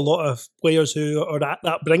 I feel a lot of players who are at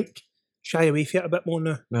that brink shy away from it a bit more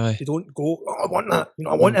now. Aye. They don't go, I want that.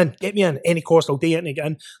 I want in. Get me in. Any cost, I'll do it and get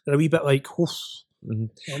in. They're a wee bit like, oof. You know what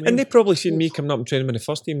I mean? And they probably seen me coming up and training with the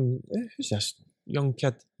first team. Who's this young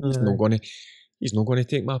kid? He's not going to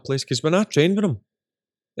take my place. Because when I trained with him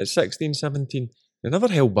at 16, 17, they never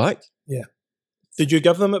held back. Yeah. Did you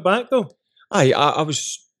give them it back though? Aye, I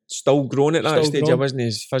was still growing at that stage. I wasn't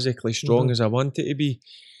as physically strong as I wanted to be.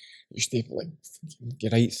 I used to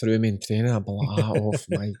get right through me in training. I'd be like, oh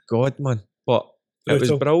my God, man. But it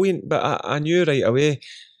was brilliant. But I knew right away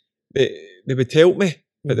they would help me.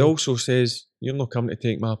 But they also says, you're not coming to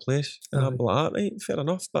take my place. And I'd be like, right, fair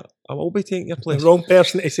enough, but I will be taking your place. The wrong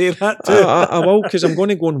person to say that to. I will, because I'm going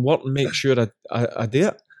to go and work and make sure I do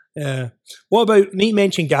it. Yeah. What about, need to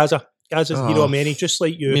mention Gaza. Gaza's the hero of many, just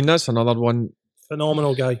like you. I mean, that's another one.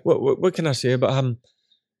 Phenomenal guy. What can I say about him?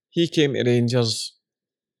 He came to Rangers,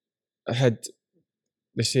 had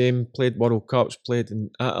the same, played World Cups, played in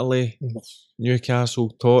Italy, Newcastle,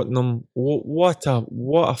 Tottenham. What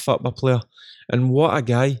a football player, and what a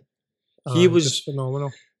guy. He was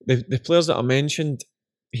phenomenal. The players that I mentioned,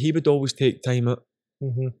 he would always take time out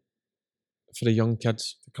for the young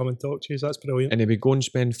kids to come and talk to you. That's brilliant. And he would go and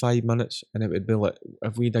spend 5 minutes, and it would be like,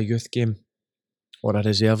 if we had a youth game or a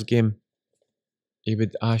reserve game, he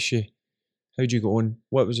would ask you, how'd you go on?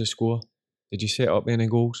 What was the score? Did you set up any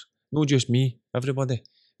goals? Not just me, everybody.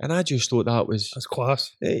 And I just thought that's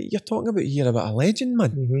class. You're talking about a legend,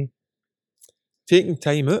 man. Taking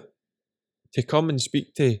time out to come and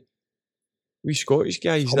speak to we Scottish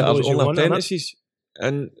guys that are only apprentices.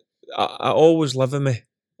 And I always live with me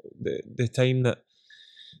the time that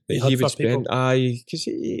he would spend. Because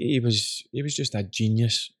he was just a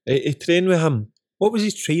genius. He trained with him. What was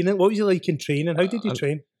his training? What was he like in training? How did he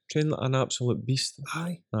train? Trained like an absolute beast.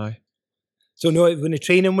 Aye. So no, when the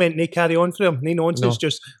training went, they carry on for him. No nonsense. No.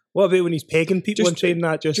 Just what about when he's pegging people and training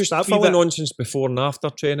that? Just that full of nonsense before and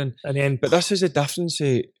after training. And then, but this is the difference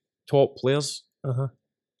of top players.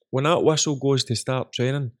 When that whistle goes to start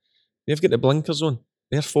training, they've got the blinkers on.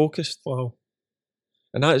 They're focused. Wow.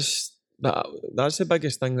 And that's the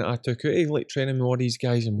biggest thing that I took out of like training with all these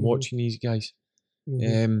guys and watching these guys.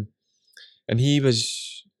 And he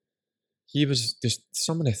was just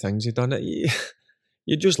some of the things he done.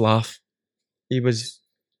 You just laugh. He was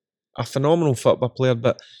a phenomenal football player,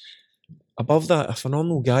 but above that, a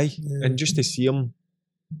phenomenal guy. Yeah. And just to see him,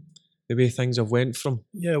 the way things have went from.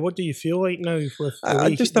 Yeah, what do you feel like now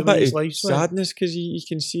with just a bit of sadness, because you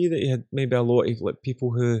can see that he had maybe a lot of like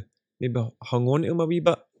people who maybe hung on to him a wee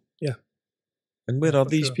bit. Yeah. And where are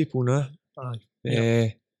these people now? But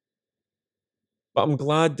I'm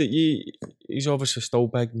glad that he's obviously still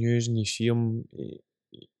big news, and you see him.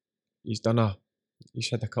 He's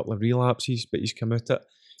had a couple of relapses, but he's come out it.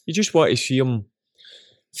 You just want to see him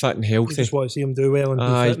fit and healthy. You just want to see him do well and be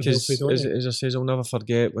fit and healthy, don't you? As I says, I'll never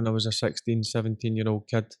forget when I was a 16, 17-year-old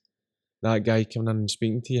kid, that guy coming in and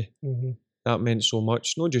speaking to you. That meant so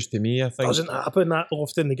much, not just to me, I think. Doesn't happen that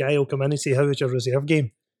often. The guy will come in and say, how was your reserve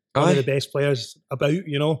game? One of the best players about,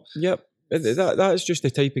 you know. Yep. That's just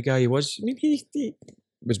the type of guy he was. I mean, he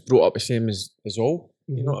was brought up the same as all.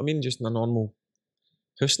 You know what I mean? Just in a normal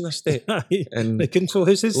housing estate. And the council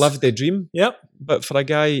houses. Lived the dream. Yep. But for a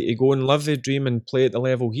guy to go and live the dream and play at the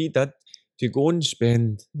level he did, to go and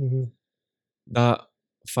spend that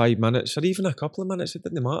 5 minutes or even a couple of minutes, it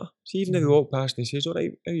didn't matter. See, even if he walked past and he says, all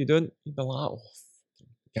right, how you doing? He'd be like, oh,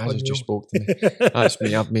 guys have just spoke to me. That's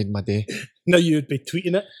me, I've made my day. Now you'd be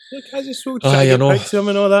tweeting it. Look, I just spoke to him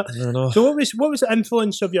and all that. I know. So what was the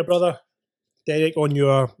influence of your brother, Derek, on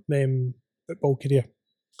your football career?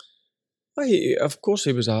 Of course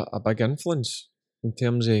he was a big influence in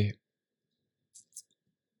terms of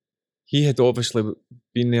he had obviously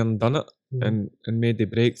been there and done it and made the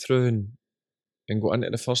breakthrough and got into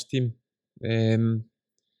the first team. And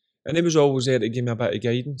he was always there to give me a bit of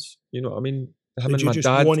guidance. You know what I mean? Did you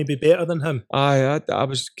just want to be better than him? I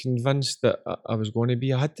was convinced that I was going to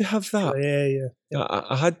be. I had to have that. Yeah.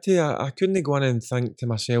 I had to. I couldn't go in and think to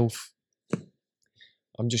myself,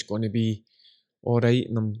 I'm just going to be all right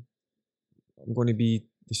and I'm going to be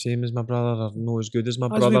the same as my brother or not as good as my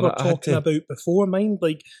brother. As we were talking about before, mind,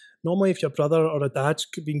 like normally if your brother or a dad's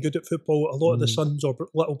been good at football, a lot of the sons or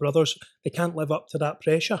little brothers, they can't live up to that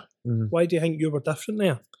pressure. Why do you think you were different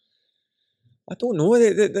there? I don't know.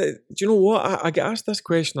 Do you know what? I get asked this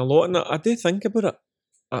question a lot, and I do think about it.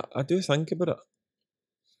 I do think about it.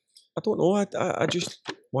 I don't know. I just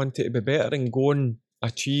wanted to be better and go and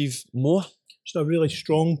achieve more. Just a really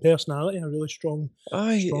strong personality, a really strong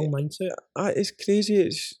mindset. It's crazy.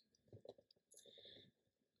 It's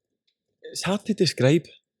hard to describe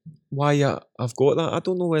why I've got that. I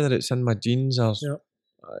don't know whether it's in my genes or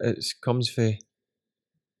it comes from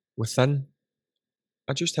within.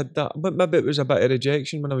 I just had that. But maybe it was a bit of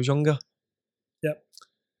rejection when I was younger. Yep.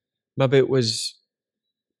 Maybe it was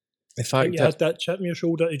the fact that you had that chip on your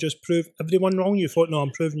shoulder to just prove everyone wrong. You thought, no,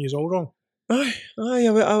 I'm proving you all wrong.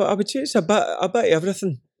 I would say it's a bit of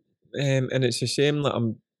everything. And it's the same that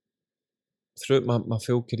I'm throughout my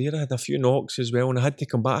full career. I had a few knocks as well, and I had to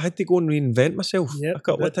come back. I had to go and reinvent myself a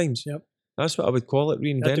couple of times. Yep. That's what I would call it,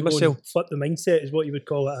 reinvent myself. Flip the mindset is what you would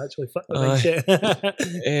call it, actually. Flip the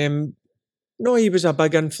mindset. No, he was a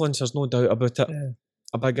big influence, there's no doubt about it. Yeah.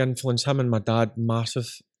 A big influence. Him and my dad,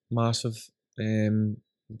 massive. Dad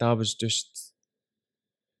was just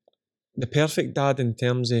the perfect dad in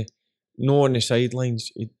terms of no on the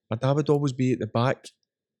sidelines. My dad would always be at the back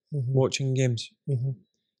watching games.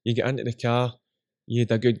 You get into the car, you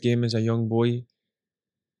had a good game as a young boy,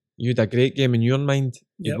 you had a great game in your mind,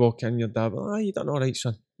 you'd walk in, your dad, you done alright,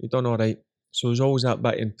 son, you done alright. So there's always that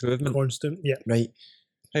bit of improvement. Constant, Right.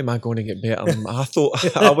 How am I going to get better? I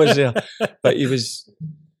thought I was there. But he was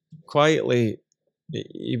quietly,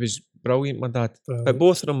 he was brilliant, my dad. But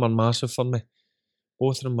both of them were massive for me.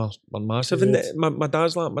 Both of them were massive. Good. And my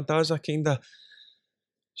dad's a kind of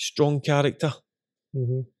strong character.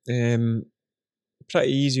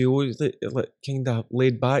 Pretty easy, always like kind of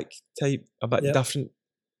laid back type, a bit different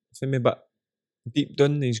for me, but deep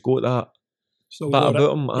down he's got that bit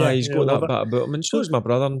about him. He's got that bit about him. And so is my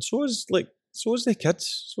brother, and so is the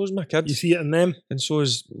kids. So is my kids. You see it in them. And so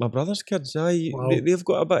is my brother's kids. They've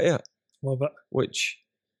got a bit of it. Love it. Which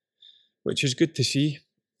is good to see.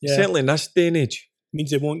 Certainly in this day and age.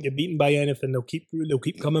 Means they won't get beaten by anything. They'll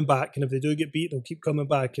keep coming back, and if they do get beat, they'll keep coming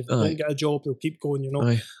back. If they don't get a job, they'll keep going.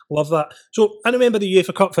 Love that. So I remember the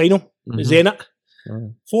UEFA Cup final, Zenit,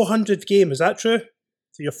 400th game. Is that true?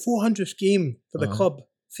 So your 400th game for the club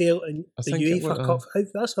fell in the UEFA Cup.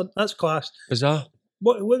 That's class. Bizarre.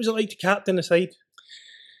 What was it like to captain the side?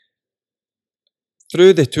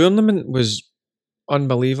 Through the tournament was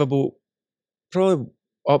unbelievable. Probably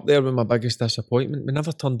up there with my biggest disappointment. We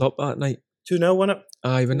never turned up that night. 2-0, wasn't it?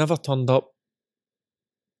 Aye, we never turned up.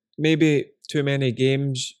 Maybe too many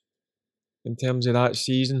games in terms of that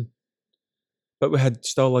season. But we had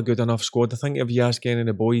still a good enough squad. I think if you ask any of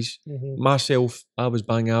the boys, myself, I was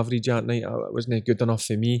bang average that night. It wasn't good enough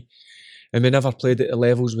for me. And we never played at the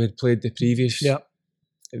levels we had played the previous. Yeah.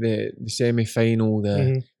 The semi-final,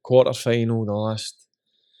 the quarter-final, the last,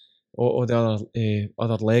 all the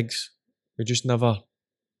other legs. We just never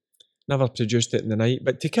produced it in the night.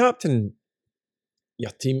 But to captain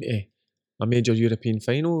your team to a major European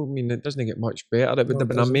final, I mean, it doesn't get much better. It would have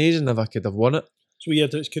been amazing if I could have won it. It's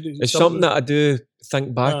weird. It's something that I do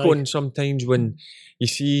think back on sometimes when you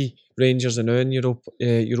see Rangers in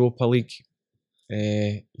Europa League.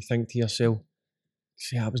 You think to yourself,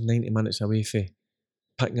 see, I was 90 minutes away from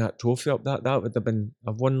picking that trophy up. That would have been.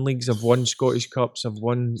 I've won leagues, I've won Scottish Cups, I've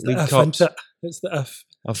won League Cups. It's the if.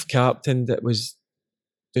 I've captained. It was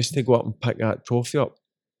just to go up and pick that trophy up.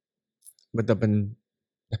 Would have been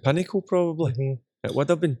the pinnacle, probably. It would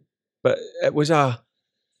have been, but it was a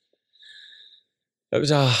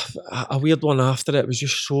weird one after it. It was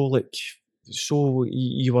just so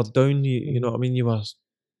you were down. You know what I mean?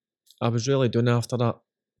 I was really down after that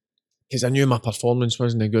because I knew my performance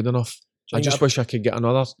wasn't good enough. I just wish I could get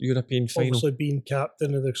another European final. Obviously, being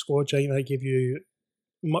captain of the squad, I think that gave you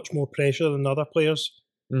much more pressure than other players.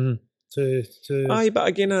 Aye, but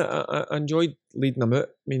again, I enjoyed leading them out.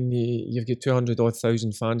 I mean, you've got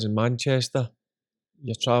 200,000 fans in Manchester.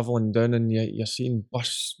 You're travelling down and you're seeing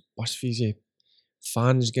bus fees of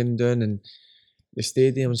fans going down and the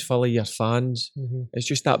stadium's full of your fans. It's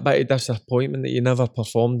just that bit of disappointment that you never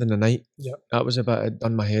performed in the night. Yeah, that was a bit of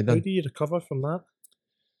done my head in. How do you recover from that?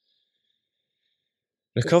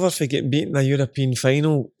 Recover for getting beaten in a European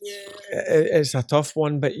final. It's a tough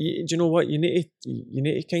one, but do you know what? You need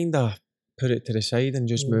to kind of put it to the side and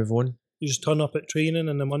just move on. You just turn up at training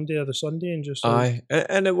on the Monday or the Sunday and just... Aye,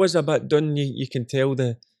 and it was a bit done. You can tell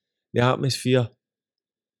the atmosphere.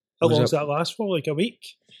 How long does that last for? Like a week?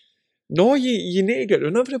 No, you need to get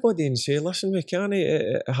around everybody and say, listen, we can't.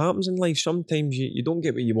 It happens in life. Sometimes you don't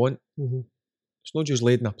get what you want. It's not just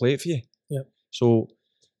laid in a plate for you. Yeah. So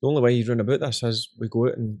the only way you run about this is we go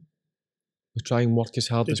out and we try and work as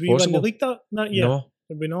hard as possible. Did we win the league that year? No.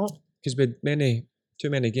 Did we not? Because we had too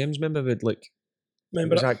many games. Remember, it was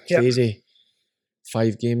that Yep. crazy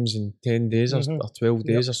 5 games in 10 days or 12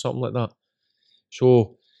 days or something like that.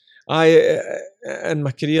 So, in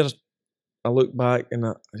my career, I look back and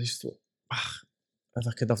I just thought, if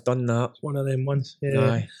I could have done that. It's one of them ones. Yeah.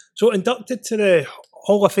 Aye. So inducted to the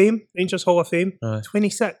Hall of Fame, Rangers Hall of Fame,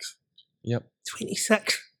 26. Yep.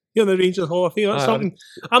 26. You're in the Rangers Hall of Fame. That's something.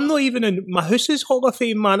 I'm not even in my house's Hall of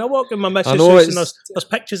Fame, man. I walk in my missus' house and there's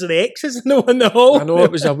pictures of the exes in the hall. I know,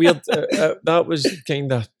 it was a weird, that was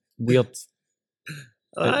kind of weird.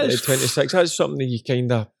 At 26, that's something that you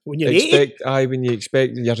kind of expect. 80? When you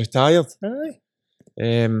expect you're retired.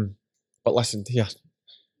 Aye. But listen here,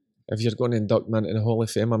 if you're going to induct me into the Hall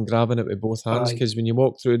of Fame, I'm grabbing it with both hands, because when you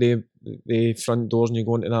walk through the front doors and you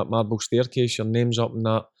go into that marble staircase, your name's up in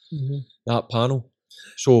that panel.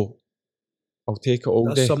 So I'll take it all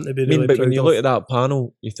day. That's something to be really but proud when you of. look at that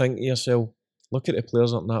panel, you think to yourself, look at the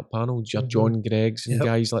players up in that panel, your John Greggs and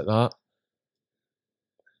guys like that.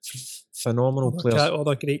 Phenomenal players. All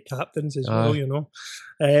the great captains as well, you know.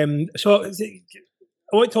 So I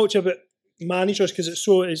want to talk to you about managers, because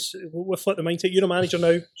we flip the mindset. You're a manager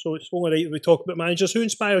now, so it's only right that we talk about managers. Who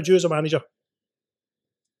inspired you as a manager?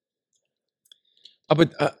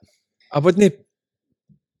 I wouldn't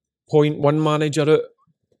point one manager out.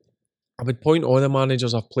 I would point all the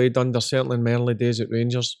managers I've played under, certainly in my early days at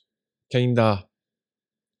Rangers, kind of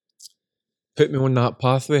put me on that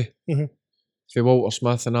pathway. For Walter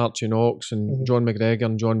Smith and Archie Knox and John McGregor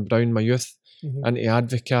and John Brown, my youth, into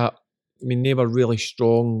Advocate. I mean, they were really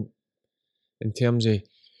strong in terms of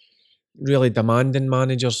really demanding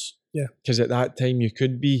managers. Yeah. Because at that time you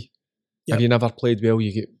could be, if you never played well,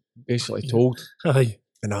 you get basically told. Aye.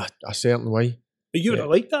 In a certain way. But you would have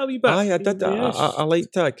liked that a wee bit. Aye, I did. Yes. I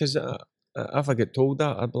liked that, because if I get told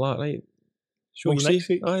that, I'd be like, right, show you next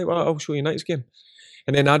week. Aye, well, I'll show you next game.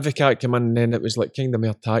 And then Advocate came in, and then it was like kind of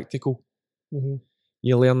more tactical.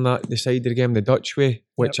 you learn that the side of the game the Dutch way,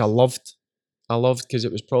 which I loved. I loved because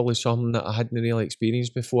it was probably something that I hadn't really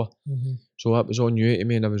experienced before. So that was all new to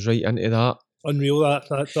me, and I was right into that. Unreal that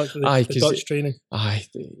the Dutch training. Aye,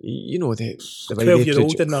 you know the way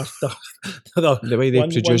 12-year-old and the way they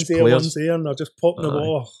produce players. One's there and they're just popping the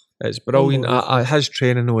ball. It's brilliant. His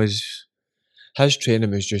training was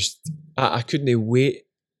just. I couldn't wait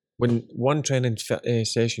when one training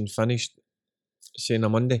session finished. Say on a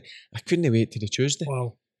Monday, I couldn't wait till the Tuesday.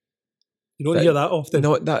 Wow, you don't hear that often.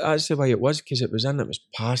 No, that's the way it was because it was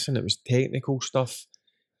passing, it was technical stuff,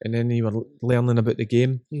 and then you were learning about the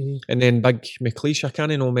game. And then Big McLeish, I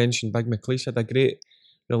can't not mention Big McLeish. I had a great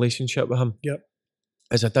relationship with him. Yep,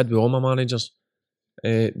 as I did with all my managers,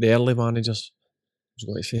 the early managers. I was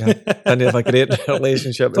going to say I didn't have a great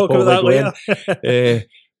relationship. Talk about that later.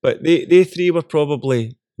 But they three were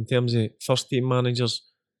probably, in terms of first team managers,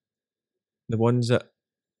 the ones that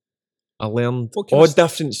I learned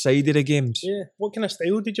different side of the games. Yeah. What kind of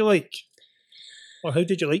style did you like? Or how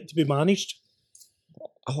did you like to be managed?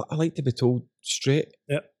 I like to be told straight.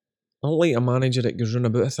 Yeah. I don't like a manager that goes round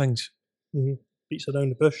about things. Beats around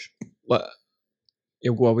the bush. Like,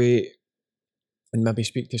 he'll go away and maybe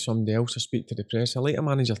speak to somebody else or speak to the press. I like a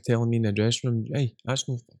manager telling me in the dressing room, hey, that's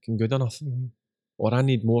not fucking good enough. Or I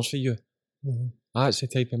need more for you. That's the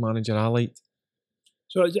type of manager I liked.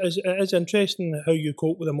 So it is interesting how you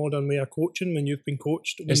cope with a modern way of coaching when you've been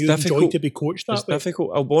coached. When it's you difficult. Enjoy to be coached that it's way.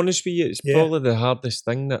 Difficult. I'll be honest with you, it's probably the hardest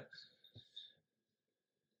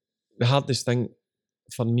thing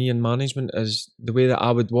for me in management is the way that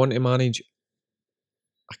I would want to manage.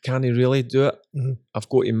 I can't really do it. I've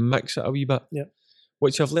got to mix it a wee bit. Yeah.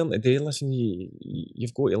 Which I've learned today. Listen,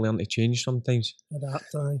 you've got to learn to change sometimes.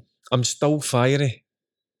 Adapt, aye. I'm still fiery.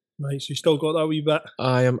 Right, so you still got that wee bit.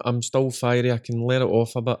 I'm still fiery. I can let it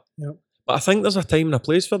off a bit. Yeah. But I think there's a time and a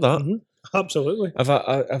place for that. Absolutely.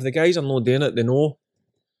 If the guys are not doing it, they know.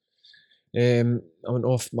 I went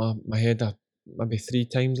off my head maybe 3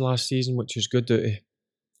 times last season, which is good.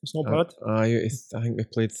 It's not bad. I think we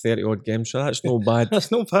played 30 odd games, so that's not bad.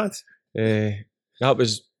 That's not bad. That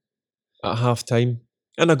was at half time,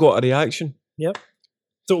 and I got a reaction. Yep.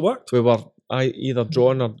 So it worked. We were either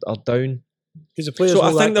drawn or down. Because the players. So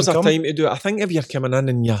I think there's a time to do it. I think if you're coming in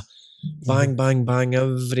and you're bang, bang, bang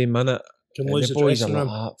every minute, the boys are like,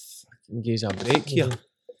 fucking gives a break here.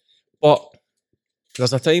 But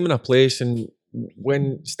there's a time and a place, and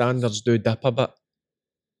when standards do dip a bit,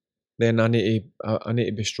 then I need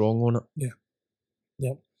to be strong on it.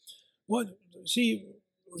 Yeah. What? See,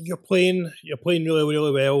 you're playing really,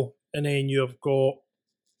 really well, and then you've got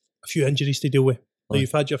a few injuries to deal with. So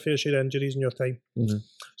you've had your fair share of injuries in your time,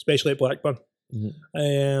 especially at Blackburn.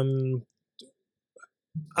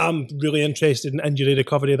 I'm really interested in injury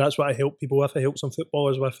recovery. That's what I help people with. I help some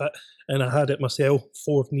footballers with it, and I had it myself.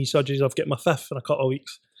 4 knee surgeries. I've got my 5th in a couple of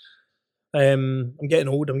weeks. I'm getting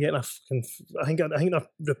old. I'm getting I think they're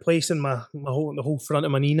replacing the whole front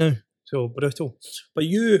of my knee now. So brutal. But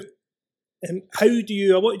you, how do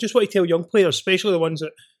you? I just want to tell young players, especially the ones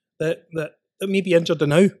that may be injured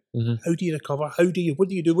now. How do you recover? What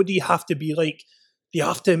do you do? What do you have to be like? Do you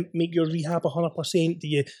have to make your rehab 100%?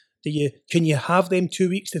 Can you have them 2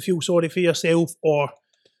 weeks to feel sorry for yourself, or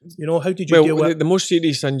how did you deal with it? The most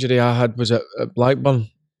serious injury I had was at Blackburn.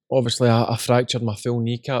 Obviously, I fractured my full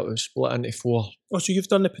kneecap. It was split into 4. Oh, so you've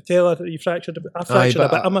done the patella. I fractured a bit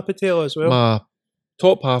of my patella as well. My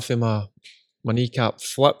top half of my kneecap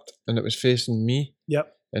flipped, and it was facing me.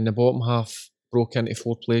 Yep. And the bottom half broke into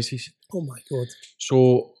 4 places. Oh my God.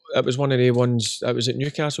 So it was one of the ones. It was at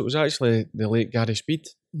Newcastle. It was actually the late Gary Speed.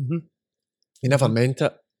 He never meant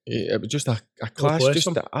it. It was just a clash.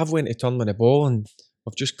 I've went to turn with the ball and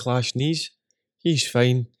I've just clashed knees. He's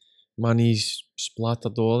fine. My knees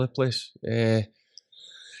splattered all over the place.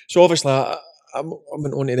 So obviously I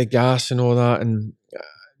went onto the gas and all that, and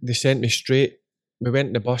they sent me straight. We went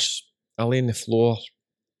in the bus. I lay on the floor,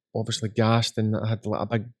 obviously gassed, and I had like a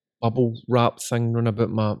big bubble wrap thing run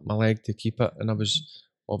about my leg to keep it, and I was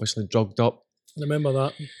obviously drugged up. I remember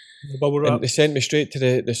that, the bubble wrap. And they sent me straight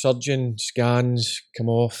to the surgeon, scans come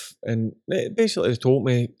off, and basically they told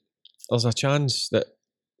me there's a chance that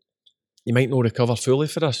you might not recover fully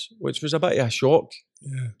for this, which was a bit of a shock.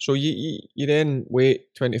 Yeah. So you then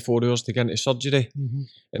wait 24 hours to get into surgery,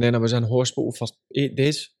 and then I was in hospital for 8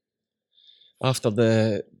 days after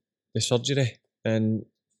the surgery, and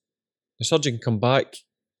the surgeon come back,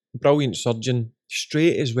 brilliant surgeon,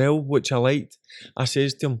 straight as well, which I liked. I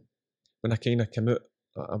says to him, when I kind of came out,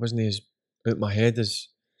 I wasn't as out my head as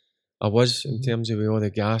I was in terms of all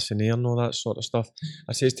the gas and air and all that sort of stuff.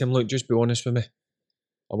 I says to him, look, just be honest with me.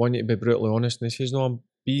 I want you to be brutally honest. And he says, no,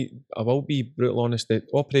 will be brutal honest. The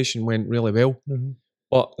operation went really well,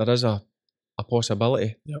 but there is a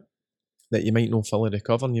possibility that you might not fully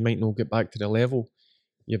recover and you might not get back to the level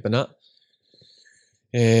you've been at.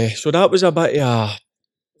 So that was a bit of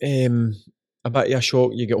a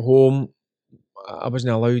shock. You get home, I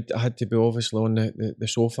wasn't allowed. I had to be obviously on the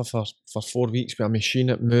sofa for 4 weeks with a machine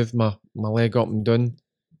that moved my leg up and down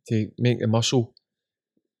to make the muscle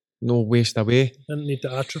no waste away. Didn't need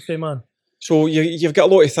the atrophy, man. So you've got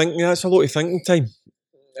a lot of thinking. That's a lot of thinking time.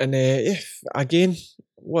 And again,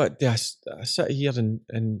 what do I sit here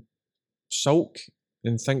and sulk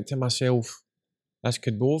and think to myself, this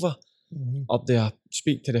could be over? Or do I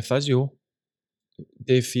speak to the physio,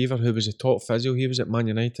 Dave Fever, who was the top physio? He was at Man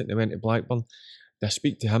United and he went to Blackburn. Do I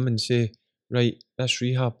speak to him and say, right, this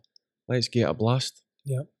rehab, let's get a blast?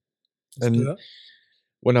 Yeah. And do it.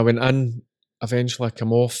 When I went in, eventually I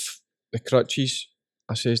come off the crutches.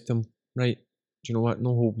 I says to him, right, do you know what? No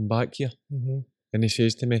holding back here. And he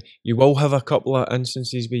says to me, you will have a couple of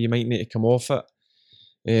instances where you might need to come off it.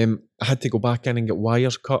 I had to go back in and get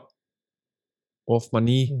wires cut off my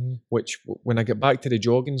knee, which when I get back to the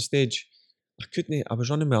jogging stage, I was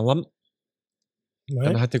running with a limp. Right.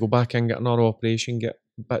 And I had to go back in, get another operation, get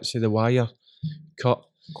bits of the wire cut.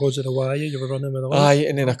 Because of the wire, you were running with a limp? Aye,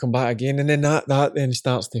 and then I come back again, and then that then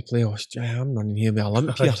starts to play, I'm running here with a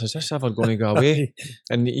limp here, is this ever going to go away?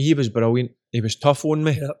 And he was brilliant, he was tough on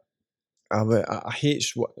me. Yep. I hate,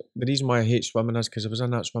 the reason why I hate swimming is because I was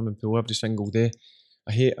in that swimming pool every single day.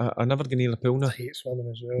 I never get near a pool now. I hate swimming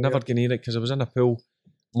as well. Never get near it because I was in a pool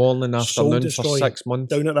morning, afternoon for 6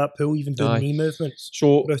 months. Down at that pool, even doing knee movements.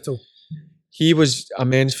 So brutal. He was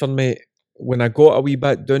immense for me. When I got a wee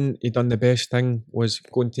bit done, he done the best thing, was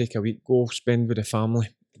go and take a week, go spend with the family,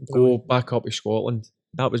 go back up to Scotland.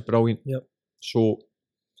 That was brilliant. Yep. So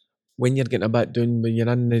when you're getting a bit done, when you're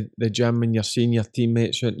in the gym and you're seeing your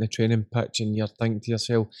teammates out in the training pitch and you're thinking to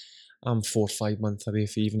yourself, I'm 4 or 5 months away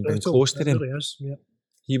from even being close to them. Really is. Yep.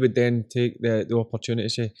 He would then take the opportunity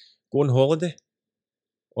to say, go on holiday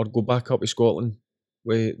or go back up to Scotland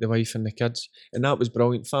with the wife and the kids. And that was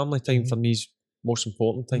brilliant. Family time for me is most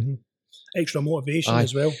important time. Extra motivation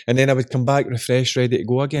as well. And then I would come back refreshed, ready to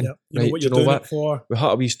go again. Yep. You know what you're doing it for. We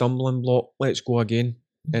had a wee stumbling block, let's go again.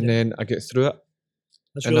 And then I get through it.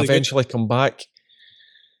 That's and really eventually come back.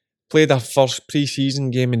 Played our first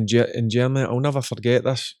pre-season game in Germany. I'll never forget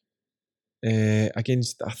this.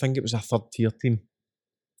 Against, I think it was a third tier team.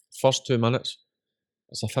 First 2 minutes,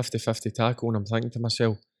 it's a 50-50 tackle, and I'm thinking to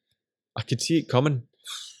myself, I could see it coming.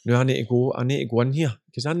 Now I need to go in here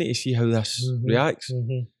because I need to see how this reacts.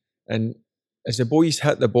 And as the boys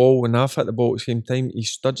hit the ball and I've hit the ball at the same time,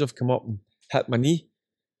 his studs have come up and hit my knee.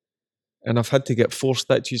 And I've had to get 4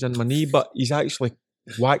 stitches in my knee, but he's actually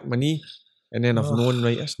whacked my knee. And then I've known,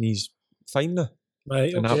 right, this knee's fine now.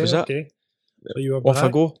 Right, and that was it. So you were off back. I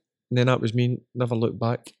go. And then that was me, never looked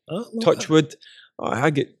back. Touch wood.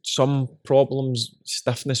 I get some problems,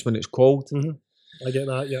 stiffness when it's cold. I get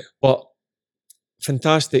that, yeah. But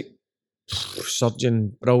fantastic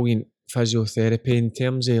surgeon, brilliant physiotherapy in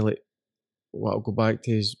terms of like what I'll go back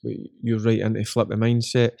to is you're right into flip the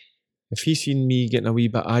mindset. If he seen me getting a wee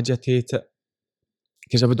bit agitated,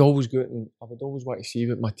 because I would always want to see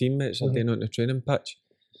what my teammates are doing on the training pitch,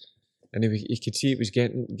 and he could see it was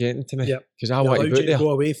getting to me because I wanted to be there.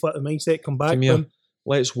 Go away, flip the mindset, come back.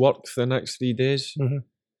 Let's work for the next 3 days.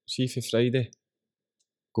 See for Friday.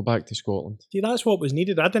 Go back to Scotland. See, that's what was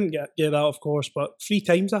needed. I didn't get that, of course, but 3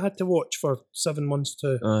 times I had to watch for 7 months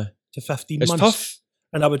to 15 months. It's tough.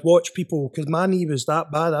 And I would watch people, because my knee was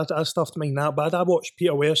that bad, I stuffed mine that bad. I watched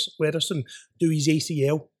Peter Werison do his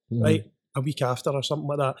ACL, right, a week after or something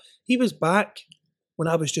like that. He was back when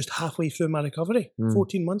I was just halfway through my recovery.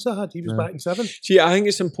 14 months I had, he was back in 7. See, I think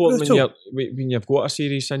it's important when you've got a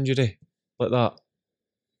serious injury like that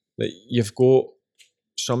you've got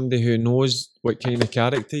somebody who knows what kind of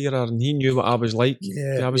character you are, and he knew what I was like.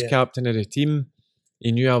 I was captain of the team.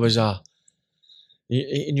 He knew I was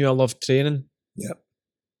he knew I loved training.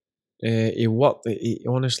 He worked. He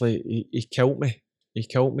honestly, he killed me. He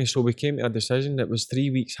killed me. So we came to a decision that was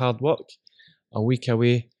 3 weeks hard work, a week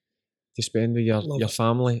away to spend with your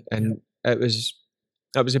family, and it was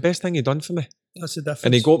the best thing he'd done for me. That's the difference.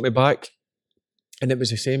 And he got me back, and it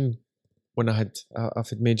was the same when I've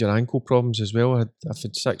had major ankle problems as well. I've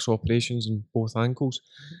had 6 operations in both ankles,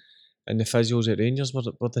 and the physios at Rangers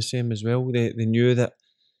were the same as well. They knew that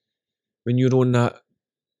when you're on that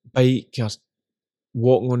bike, you're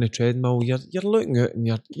walking on the treadmill, you're looking out and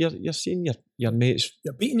you're seeing your mates.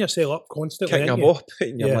 You're beating yourself up constantly. Kicking them up,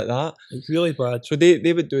 and you're like that. It's really bad. So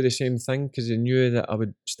they would do the same thing because they knew that I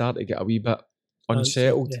would start to get a wee bit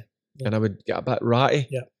unsettled. and I would get a bit ratty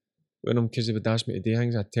with them because they would ask me to do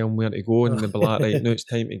things. I'd tell them where to go, and they'd be like, right, now it's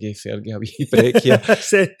time to give Fergie a wee break here.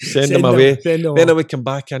 send them away. Then I would come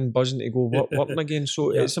back in buzzing to go working again. So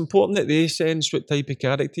it's important that they sense what type of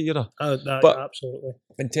character you're. But absolutely.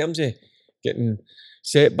 In terms of getting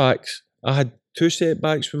setbacks, I had 2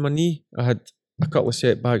 setbacks with my knee. I had a couple of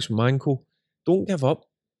setbacks with my ankle. Don't give up.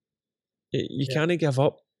 You can't give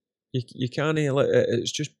up. You can't.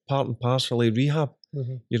 It's just part and parcel of rehab.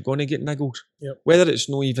 You're going to get niggles. Whether it's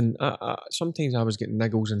not even. Sometimes I was getting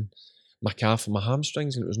niggles in my calf and my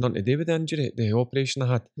hamstrings, and it was nothing to do with the injury, the operation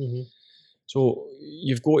I had. So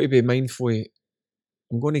you've got to be mindful.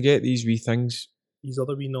 I'm going to get these wee things. These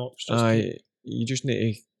other wee knocks. You just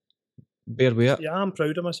need to bear with it. Yeah, I'm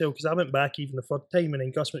proud of myself because I went back even the third time, and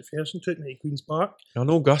then Gus McPherson took me to Queen's Park. I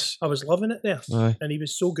know Gus. I was loving it there. And he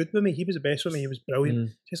was so good with me. He was the best with me. He was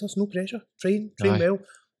brilliant. He says, there's no pressure. Train well.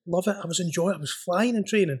 Love it. I was enjoying it. I was flying in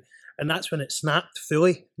training. And that's when it snapped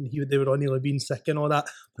fully. And they were on nearly being sick and all that.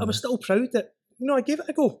 But I was still proud that, I gave it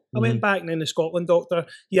a go. I went back, and then the Scotland doctor,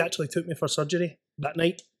 he actually took me for surgery that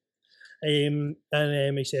night. And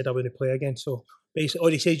he said I wouldn't play again. So basically,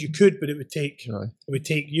 or he said you could, but it would take,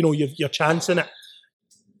 your chance in it.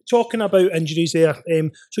 Talking about injuries there,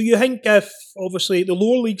 so you think if, obviously, the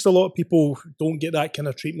lower leagues, a lot of people don't get that kind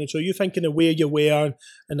of treatment, so you thinking the way you were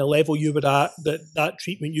and the level you were at, that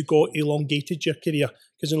treatment you got elongated your career?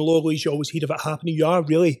 Because in the lower leagues, you always hear of it happening. You are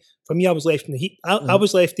really, for me, I was left in the heat. I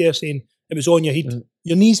was left there saying, it was on your head.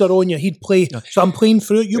 Your knees are on your head, play. So I'm playing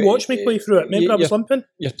through it. You watched me play through it. Remember, I was limping?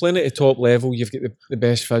 You're playing at the top level. You've got the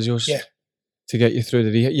best physios to get you through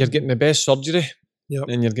the rehab. You're getting the best surgery,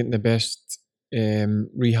 and you're getting the best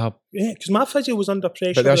rehab. Yeah, because my physio was under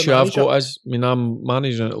pressure. But the issue I've got is, I'm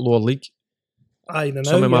managing at lower league.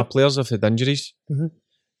 Some of my players have had injuries,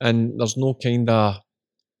 and there's no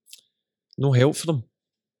help for them.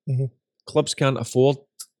 Clubs can't afford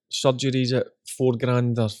surgeries at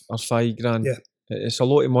 $4,000 or $5,000. It's a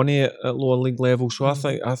lot of money at lower league level. So I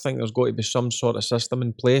think there's got to be some sort of system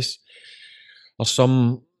in place, or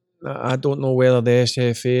some. I don't know whether the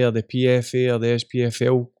SFA or the PFA or the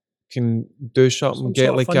SPFL can do something.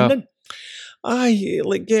 Get like a kind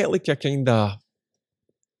of.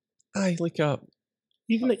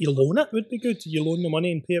 Even that you loan it would be good. You loan the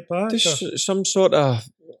money and pay it back. Some sort of.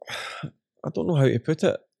 I don't know how to put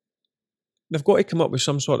it. They've got to come up with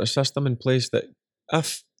some sort of system in place that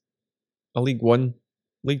if a League 1,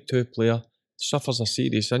 League 2 player suffers a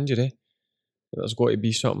serious injury, there's got to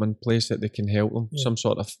be something in place that they can help them. Some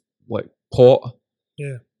sort of pot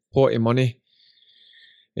of money.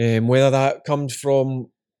 Whether that comes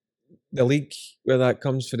from the league, whether that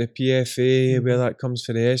comes for the PFA, whether that comes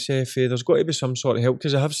for the SFA, there's got to be some sort of help,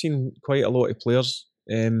 because I have seen quite a lot of players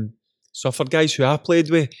suffer. Guys who I played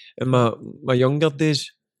with in my younger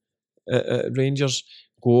days at Rangers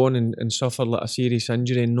go on and suffer a serious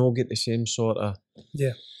injury and not get the same sort of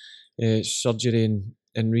surgery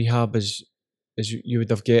and rehab as you would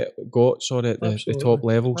have got at the top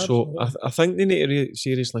level. Absolutely. So I think they need to really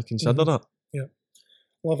seriously consider that. Yeah,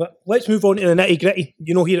 love it. Let's move on to the nitty gritty.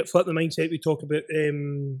 Here at Flip the Mindset, we talk about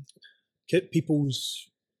people's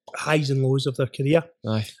highs and lows of their career.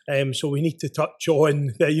 So we need to touch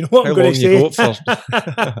on what I'm going to say. How long you go for?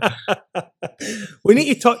 We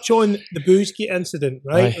need to touch on the Boozegate incident,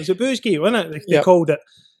 right? It was a Boozegate, wasn't it? They called it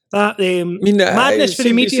that. Madness for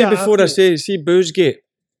the media. Before I say, Boozegate.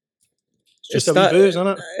 It's just a wee booze, isn't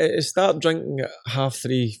it? It started drinking at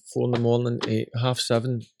 3:30, 4 in the morning to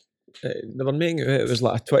 7:30. They were making it was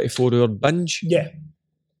like a 24-hour binge. Yeah.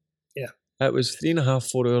 It was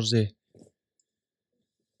 3.5, 4 hours a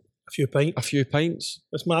few pints.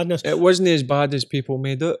 It's madness. It wasn't as bad as people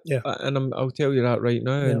made it. And I'll tell you that right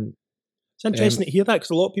now. And it's interesting to hear that, because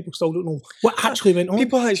a lot of people still don't know what actually went on.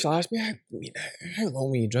 People actually ask me, how long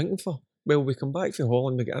were you drinking for? Well, we come back from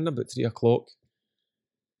Holland, we get in about 3 o'clock.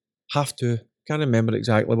 2:30, can't remember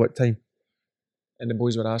exactly what time. And the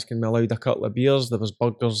boys were asking me, allowed a couple of beers, there was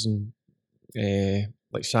burgers and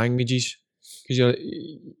sandwiches, because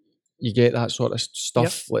you get that sort of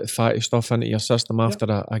stuff, like fatty stuff into your system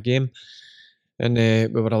after a game. And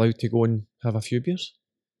we were allowed to go and have a few beers.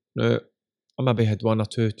 Now, I maybe had one or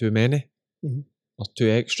two too many, or two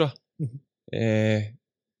extra. And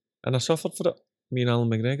I suffered for it. Me and Alan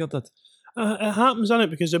McGregor did. It happens, isn't it?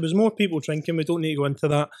 Because there was more people drinking. We don't need to go into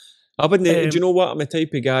that. I wouldn't. Do you know what? I'm a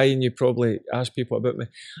type of guy, and you probably ask people about me.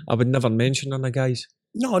 I would never mention on the guys.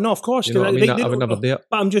 No, of course. You know what I mean? I would never do it.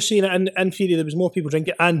 But I'm just saying that in theory, there was more people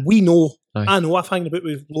drinking, and we know. I know. I've hung about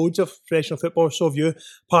with loads of professional footballers, so have you,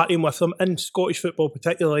 partying with them in Scottish football,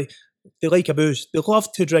 particularly. they like a booze. They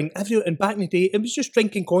love to drink. And back in the day, it was just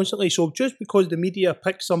drinking constantly. So just because the media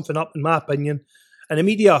picks something up, in my opinion, and the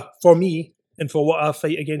media, for me, and for what I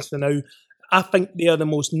fight against now, I think they are the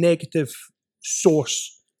most negative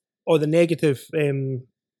source, or the negative,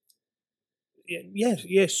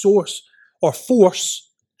 source or force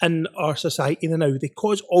in our society now. They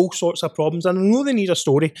cause all sorts of problems, and I know they need a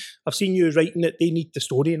story. I've seen you writing that they need the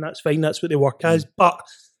story, and that's fine. That's what they work as. But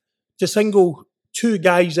to single two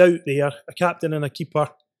guys out there, a captain and a keeper,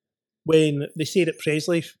 when they say that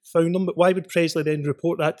Presley found them, but why would Presley then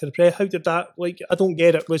report that to the press? How did that? I don't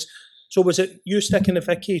get it. Was it you sticking the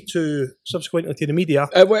Vicky to subsequently to the media?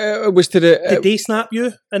 It was to the. Did they snap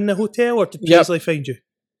you in the hotel, or did Presley find you?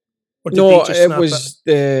 Or did no, they just it snap was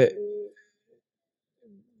the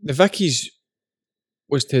Vickies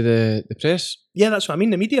was to the press. Yeah, that's what I mean.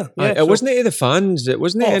 The media. Yeah, it wasn't to the fans. It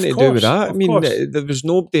wasn't anything to do with that. I mean, there was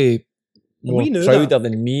nobody more prouder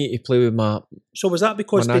than me to play with my. So was that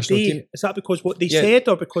because team? Is that because what they said,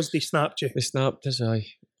 or because they snapped you? They snapped us. Aye.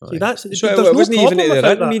 See, that's so it wasn't even to the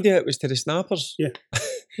written media. It was to the snappers. Yeah.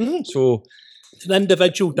 So it's an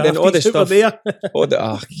individual. Then all the stuff there,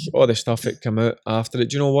 all the stuff that came out after it.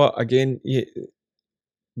 Do you know what? Again,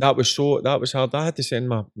 that was hard. I had to send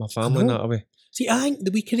my family that away. See, I think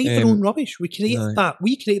that we create our own rubbish. We create that.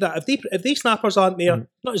 We create that. If they snappers aren't there,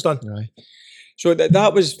 nothing's done. Right. So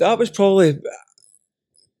that was probably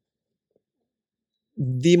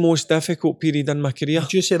the most difficult period in my career.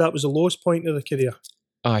 Would you say that was the lowest point of the career?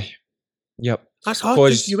 Aye. Yep. That's hard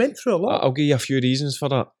because you went through a lot. I'll give you a few reasons for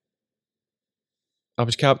that. I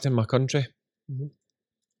was captain of my country. Mm-hmm.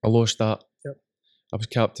 I lost that. Yep. I was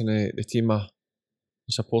captain of the team I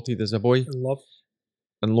supported as a boy.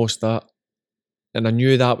 And lost that. And I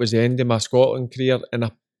knew that was the end of my Scotland career. And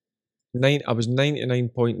I was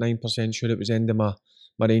 99.9% sure it was the end of my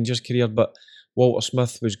Rangers career. But Walter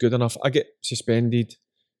Smith was good enough. I get suspended,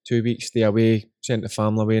 2 weeks, stay away, sent the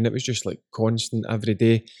family away. And it was just like constant every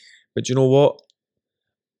day. But you know what?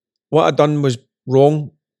 What I done was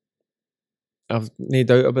wrong. I've no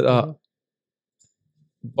doubt about that.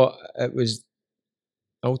 Mm-hmm. But it was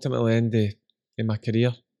ultimately the end of my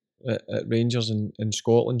career at Rangers in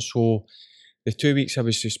Scotland. So the 2 weeks I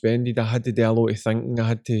was suspended, I had to do a lot of thinking. I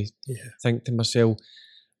had to think to myself,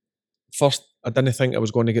 first, I didn't think I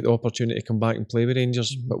was going to get the opportunity to come back and play with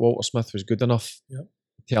Rangers, but Walter Smith was good enough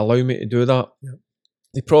to allow me to do that. Yep.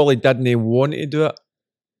 He probably didn't want to do it,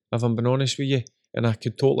 if I'm being honest with you, and I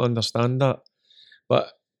could totally understand that.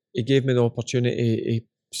 But he gave me the opportunity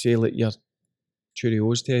to say, like, your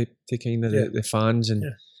Cheerios to kind of the fans and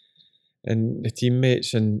the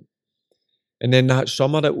teammates. And then that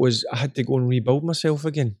summer, I had to go and rebuild myself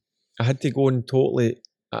again. I had to go and totally...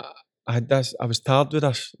 I was tired with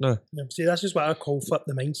this. No. See, this is what I call flip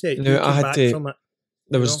the mindset. No, I had to. From it,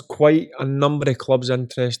 there was quite a number of clubs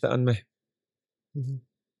interested in me.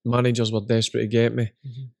 Mm-hmm. Managers were desperate to get me.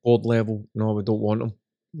 Mm-hmm. Board level, no, we don't want them.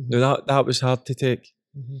 Mm-hmm. Now that was hard to take.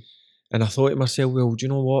 Mm-hmm. And I thought to myself, well, do you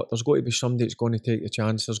know what? There's got to be somebody that's going to take the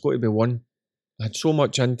chance. There's got to be one. I had so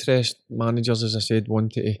much interest. Managers, as I said,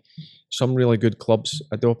 wanted to. Some really good clubs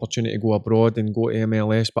had the opportunity to go abroad and go to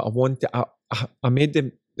MLS, but I made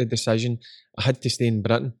the decision. I had to stay in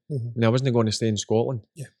Britain, and I wasn't going to stay in Scotland.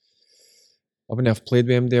 Yeah, I wouldn't have played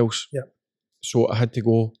with anybody else. Yeah, so I had to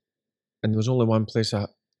go, and there was only one place I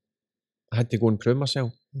had to go and prove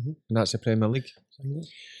myself, and that's the Premier League. Mm-hmm.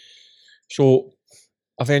 So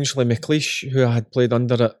eventually, McLeish, who I had played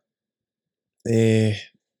under at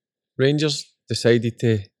Rangers, decided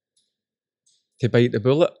to bite the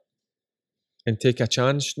bullet and take a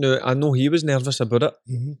chance. Now I know he was nervous about it.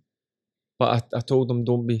 Mm-hmm. But I told him,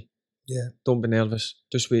 don't be nervous.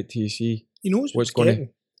 Just wait till you see. He knows what's going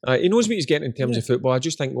to. He knows what he's getting in terms of football. I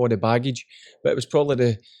just think all the baggage, but it was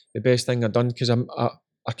probably the best thing I'd done because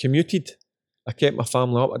I commuted. I kept my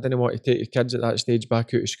family up. I didn't want to take the kids at that stage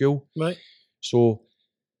back out of school. Right. So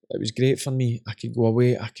it was great for me. I could go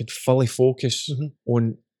away. I could fully focus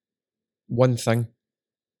on one thing,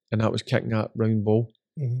 and that was kicking that round ball.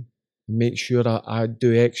 Mm-hmm. Make sure I'd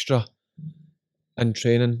do extra in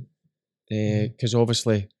training. Because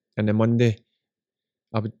obviously on the Monday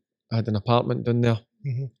I had an apartment down there.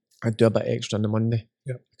 Mm-hmm. I'd do a bit extra on the Monday.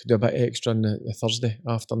 Yep. I could do a bit extra on the Thursday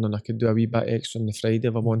afternoon. I could do a wee bit extra on the Friday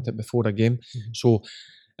if I wanted before a game. Mm-hmm. So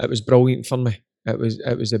it was brilliant for me. It was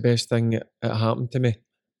the best thing that happened to me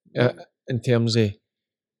in terms of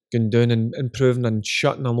going down and improving and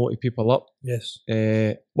shutting a lot of people up. Yes.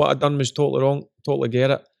 What I'd done was totally wrong. Totally get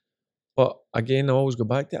it. But again, I always go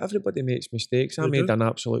back to everybody makes mistakes. I made an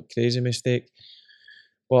absolute crazy mistake.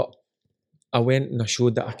 But I went and I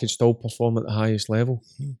showed that I could still perform at the highest level.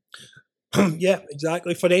 Yeah,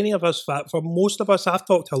 exactly. For any of us, for most of us, I've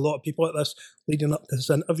talked to a lot of people like this leading up to this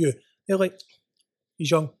interview. They're like,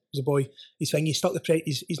 he's young, he's a boy, he's stuck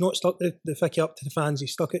he's not stuck the ficky up to the fans,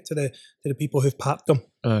 he's stuck it to the people who've packed him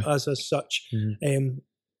as such. Mm-hmm.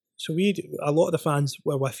 So a lot of the fans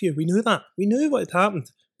were with you. We knew that. We knew what had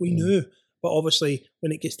happened. We knew. But obviously,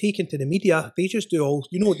 when it gets taken to the media, they just do all,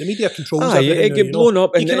 the media controls everything. It get blown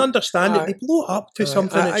up. You can understand it. They blow it up to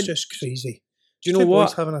something that's just crazy. Do you know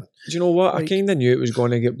what? I kind of knew it was going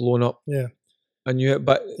to get blown up. Yeah. I knew it,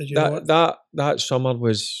 but that summer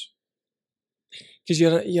was, because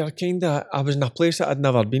you're kind of, I was in a place that I'd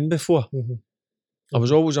never been before. Mm-hmm. I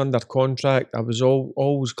was always under contract. I was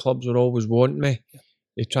always, clubs were always wanting me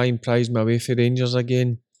to try and prize me away for Rangers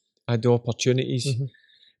again. I had the opportunities. Mm-hmm.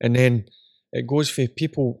 And then it goes for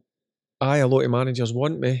people, a lot of managers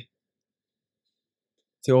want me,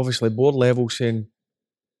 to obviously board level saying,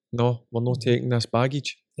 no, we're not taking this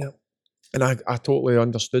baggage. Yeah. And I totally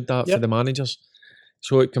understood that for the managers.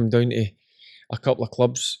 So it came down to a couple of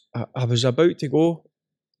clubs. I was about to go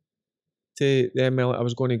to the ML. I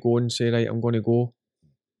was going to go and say, right, I'm going to go.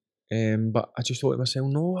 But I just thought to myself,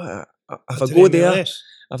 no, if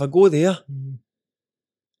I go there,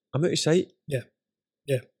 I'm out of sight. Yeah.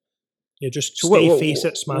 Yeah. Yeah, just so face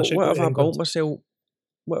it, smash it. What have I built myself?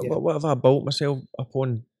 What have I built myself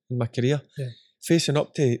upon in my career? Yeah. Facing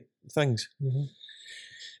up to things. Mm-hmm.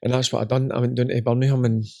 And that's what I done. I went down to Birmingham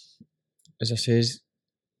and, as I says,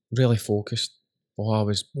 really focused. Oh, I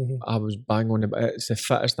was bang on the button. It's the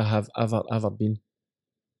fittest I have ever been.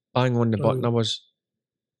 Bang on the button. I was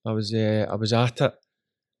at it.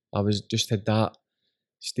 I was just had that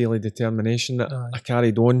steely determination that I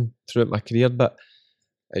carried on throughout my career, but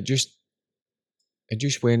it just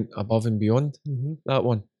went above and beyond that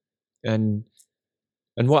one. And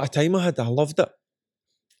what a time I had. I loved it.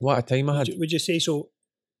 What a time I had. Would you say so?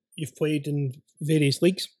 You've played in various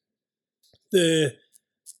leagues. Did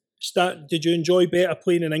you enjoy better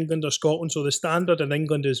playing in England or Scotland? So the standard in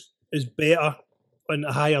England is better on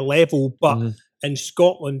a higher level, but in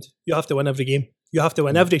Scotland you have to win every game. You have to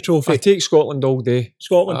win every trophy. I take Scotland all day.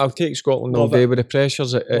 I'll take Scotland all day with the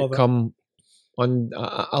pressures that come on.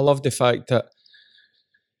 I love the fact that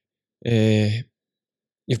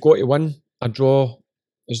you've got to win. A draw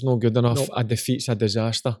is not good enough. A defeat's a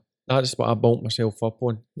disaster. That's what I built myself up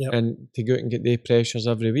on. Yep. And to go out and get the pressures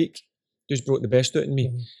every week just brought the best out in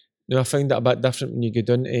me. Now I find it a bit different when you go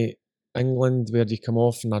down to England where you come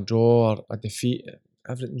off in a draw or a defeat.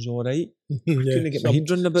 Everything's all right. I couldn't get my head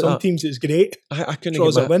round about that. Some teams it's great. I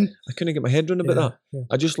couldn't get my head round about that. Yeah.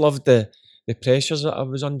 I just loved the pressures that I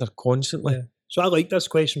was under constantly. Yeah. So I like this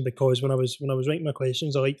question because when I was writing my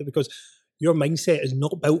questions, I liked it because your mindset is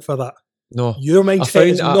not built for that. No. Your mindset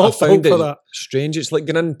is not built for that. Strange. It's like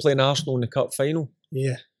going in and playing Arsenal in the cup final.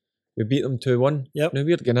 Yeah. We beat them 2-1. Yep. Now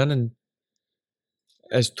we're going in and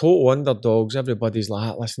as total underdogs, everybody's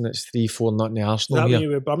like, listen, it's 3-4 nothing to Arsenal here. That when you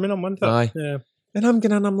were Birmingham, wasn't it? Aye. Yeah. And I'm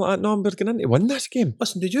going in, I'm like, no, we're going in to win this game.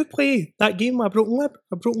 Listen, did you play that game with a broken lip?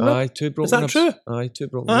 Aye, 2 broken lips. Is that true? Aye, 2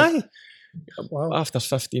 broken lips. Aye. Wow. After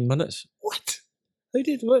 15 minutes. What? How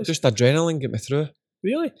did what? Just adrenaline get me through.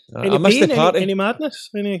 Really? I missed the party. Any madness?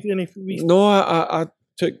 Any No, I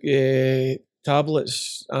took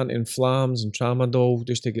tablets, anti-inflams and tramadol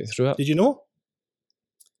just to get through it. Did you know?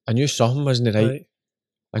 I knew something wasn't right.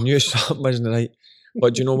 I knew something wasn't right.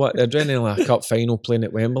 But do you know what? The adrenaline of a cup final playing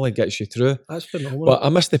at Wembley gets you through. That's phenomenal. But I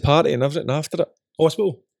missed the party and everything after it.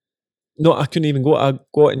 Hospital? No, I couldn't even go. I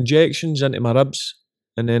got injections into my ribs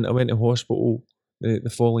and then I went to hospital the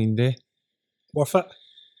following day. Worth it?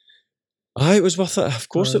 Aye, it was worth it. Of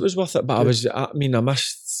course it was worth it. But I missed, I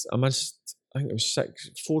think it was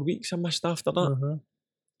 4 weeks I missed after that.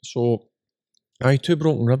 So, 2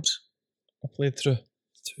 broken ribs I played through.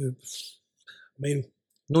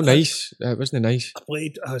 Nice. It wasn't nice. I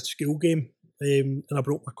played a school game and I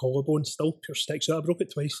broke my collarbone. Still pure sticks out. I broke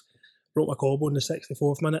it twice. Broke my collarbone in the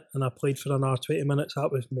 64th minute and I played for another 20 minutes. That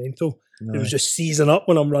was mental. It was just seizing up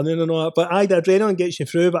when I'm running and all that. But the adrenaline gets you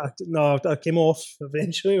through. But I came off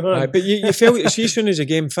eventually. Man. But you felt, see, as soon as the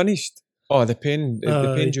game finished, the pain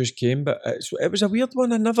just came. But it was a weird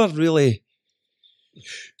one. I never really,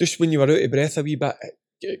 just when you were out of breath a wee bit,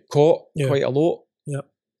 it caught quite a lot. Yeah.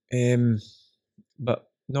 But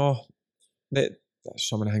no, that's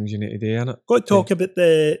some of the things you need to do, innit? Got to talk about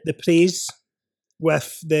the praise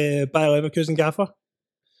with the Bayer Leverkusen gaffer.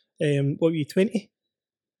 What were you, 20?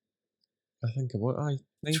 I think about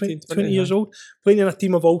 19, 20 years old. Playing in a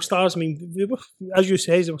team of all-stars. I mean, we were, as you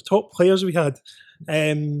said, they were top players we had.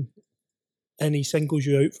 And he singles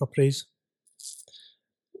you out for praise.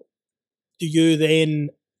 Do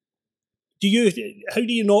How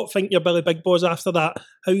do you not think you're Billy Big Boss after that?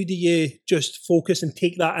 How do you just focus and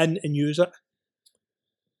take that in and use it?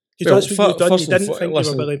 Because that's what you've done. You didn't think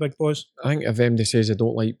you were Billy Big Boss. I think if MD says I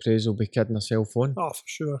don't like praise, he'll be kidding herself on. Oh, for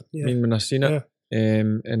sure. Yeah. I mean, when I seen it,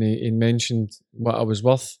 and he mentioned what I was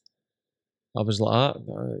worth, I was like,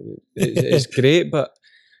 it's great, but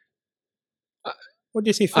what do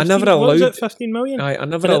you say? 15, I never allowed. Was it 15 million? I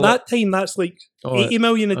never. At that time, that's like 80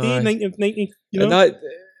 million a day. 90. You know?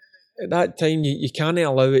 At that time, you can't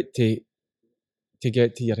allow it to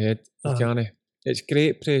get to your head. You can't. It's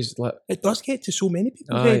great praise. Like, it does get to so many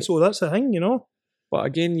people's heads, so that's the thing, you know. But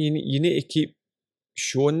again, you need to keep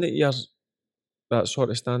showing that you're that sort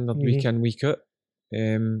of standard week in, week out.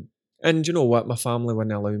 And you know what? My family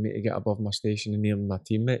wouldn't allow me to get above my station and near my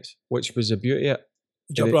teammates, which was the beauty of it.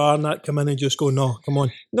 Would your brother and that come in and just go, no, come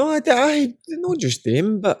on? No, I not just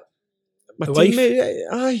them, but my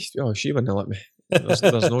teammate. Oh, she wouldn't let me. There's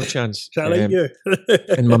no chance. Like you.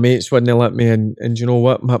 And my mates wouldn't let me. And you know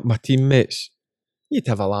what? My teammates, you'd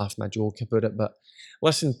have a laugh and a joke about it. But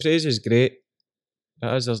listen, praise is great.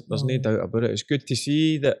 It is. There's no doubt about it. It's good to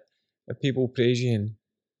see that people praise you,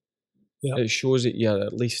 and it shows that you're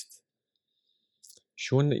at least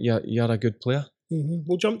showing that you're a good player.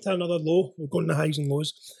 We'll jump to another low. We're going to highs and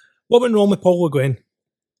lows. What went wrong with Paul Le Guen?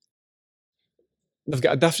 They've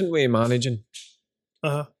got a different way of managing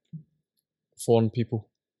foreign people.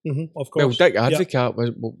 Of course. Well, Dick Advocaat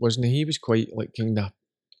wasn't he? He was quite like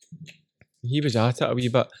he was at it a wee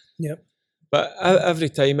bit. Yep. But every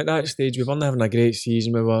time at that stage, we weren't having a great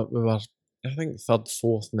season. We were I think 3rd,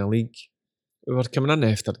 4th in the league. We were coming in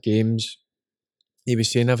after games. He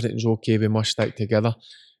was saying everything's okay, we must stick together.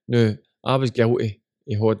 Now, I was guilty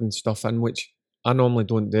of holding stuff in, which I normally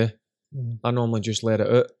don't do. I normally just let it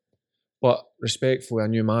out. But respectfully, a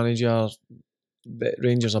new manager, the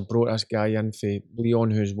Rangers have brought this guy in for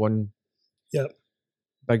Leon, who's won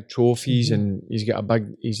big trophies, and he's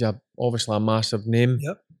obviously a massive name.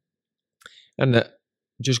 And it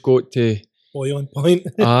just got to boiling point.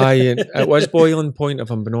 It was boiling point,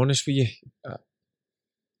 if I'm being honest with you.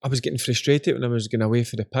 I was getting frustrated when I was going away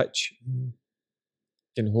for the pitch.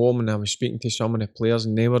 Getting home and I was speaking to some of the players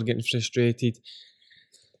and they were getting frustrated.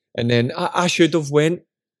 And then I should have went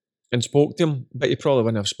and spoke to him, but he probably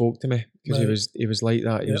wouldn't have spoke to me because he was like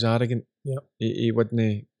that. He was arrogant. He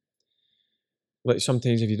wouldn't. Like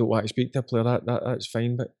sometimes if you don't want to speak to a player, that's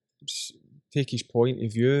fine, but take his point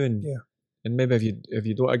of view and maybe if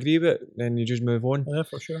you don't agree with it, then you just move on. Yeah,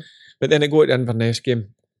 for sure. But then I go to the Inverness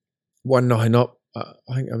game, 1-0 up.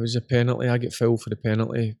 I think it was a penalty. I get fouled for the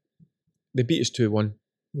penalty. They beat us 2-1.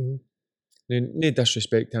 No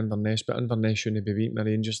disrespect to Inverness, but Inverness shouldn't be beating the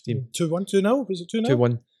Rangers team. 2-1, 2-0? Was it 2-0?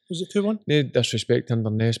 2-1. Was it 2-1? No disrespect to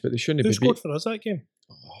Inverness, but they shouldn't be beating. Who scored for us that game?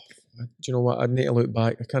 Do you know what? I'd need to look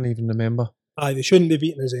back. I can't even remember. Aye, they shouldn't be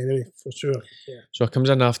beating us anyway, for sure. Yeah. So I comes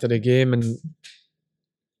in after the game and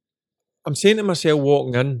I'm saying to myself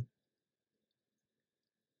walking in,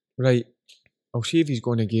 right, I'll see if he's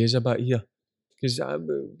going to gaze a bit here. Because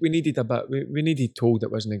we needed a bit, we needed told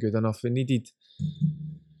it wasn't good enough. We needed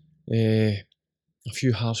a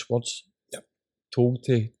few harsh words told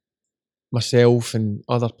to myself and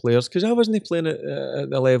other players because I wasn't playing at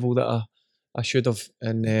the level that I should have.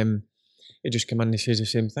 And he just came in and he says the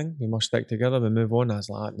same thing. We must stick together, we move on. I was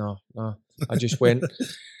like, nah. I just went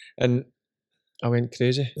and I went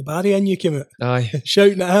crazy. The Barry in you came out. Aye.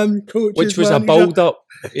 Shouting at him, coach. Which was a build up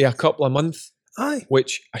of a couple of months. Aye.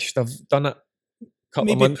 Which I should have done it couple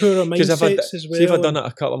maybe of months. Poorer mindsets as well. See if I'd done it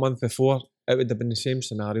a couple of months before, it would have been the same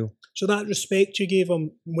scenario. So that respect you gave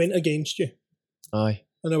him went against you? Aye.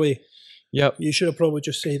 In a way? Yep. You should have probably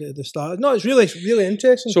just said it at the start. No, it's really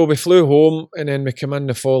interesting. So we flew home and then we came in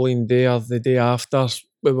the following day or the day after.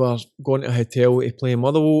 We were going to a hotel to play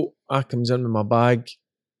Motherwell. I comes in with my bag,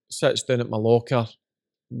 sits down at my locker.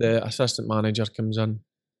 The assistant manager comes in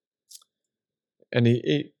and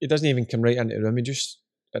he doesn't even come right into the room. He just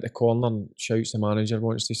at the corner and shouts the manager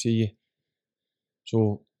wants to see you.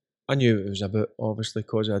 So I knew what it was about, obviously,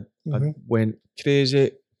 because I went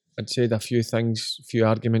crazy. I'd said a few things, a few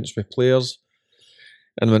arguments with players,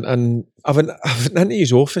 and I went into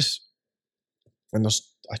his office, and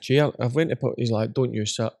there's a chair. I went to put. He's like, "Don't you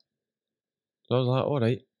sit?" So I was like, "All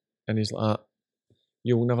right," and he's like,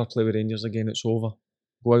 "You'll never play with Rangers again. It's over.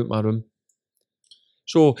 Go out my room."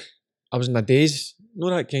 So I was in a daze. You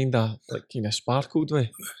know that kind of sparkled way.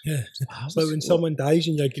 Yeah. It's like when someone dies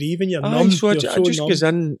and you're grieving, you're numb. So I just goes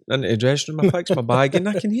into the dressing room, I picks my bag and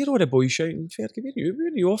I can hear all the boys shouting, "Fergie, where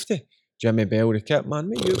are you off to?" Jimmy Bell, the kit man,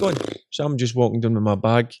 where you going? So I'm just walking down with my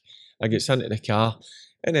bag. I get sent to the car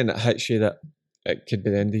and then it hits you that it could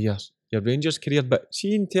be the end of your your Rangers career. But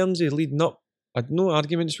see, in terms of leading up, I had no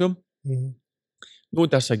arguments with him. Mm-hmm. No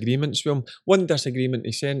disagreements with him. One disagreement,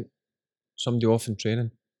 he sent somebody off in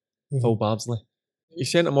training, Phil Bardsley. He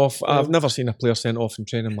sent him off. I've never seen a player sent off in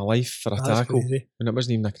training in my life for a tackle. Crazy. And it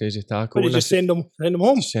wasn't even a crazy tackle. But he just send him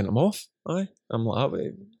home? Just sent him off. Aye. I'm like,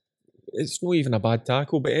 it's not even a bad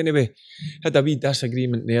tackle. But anyway, had a wee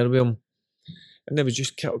disagreement there with him. And there was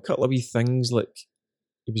just a couple of wee things like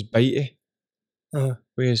he was bitey.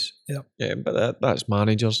 Ways. Yeah, but that's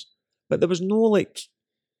managers. But there was no like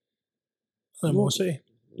animosity.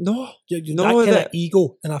 No. That kind of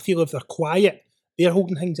ego. And I feel if they're quiet, they're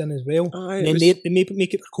holding things in as well. Aye, and then they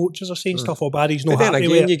make it their coaches are saying stuff, or Barry's not happy with it.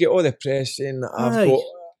 But then again, you get all the press saying that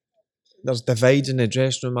there's divides in the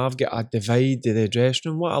dressing room. I've got a divide in the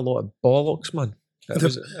dressing room. What a lot of bollocks, man.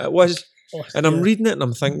 It was. And I'm reading it and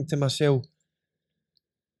I'm thinking to myself,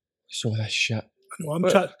 so this shit. No,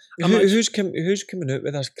 who's coming out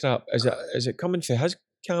with this crap? Is it coming for his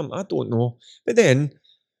camp? I don't know. But then,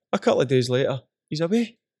 a couple of days later, he's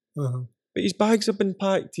away. But his bags have been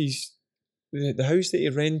packed. The house that he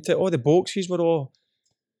rented, all the boxes were all.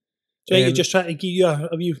 So you just trying to give you a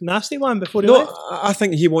wee nasty one before he left? No, I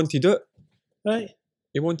think he wanted to do it. Right.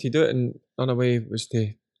 He wanted to do it, and on a way was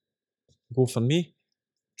to go for me.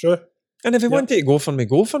 True. And if he wanted to go for me,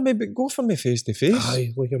 but go for me face to face.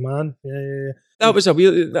 Aye, like a man. Yeah. That was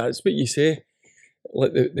that's what you say.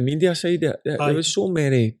 Like the media side, there was so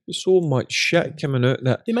much shit coming out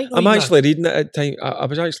that I'm actually reading it at time. I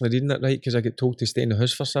was actually reading it right because I got told to stay in the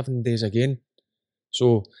house for 7 days again.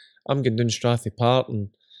 So I'm going down Strathy Park and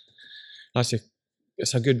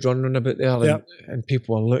it's a good run round about there and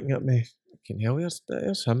people are looking at me. Can hell,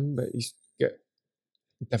 there's him, but he's got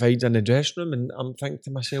divides in the dressing room, and I'm thinking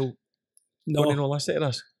to myself, no, I don't listen to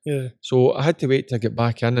this. Yeah. So I had to wait till I get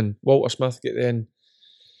back in, and Walter Smith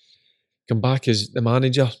come back as the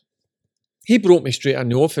manager. He brought me straight in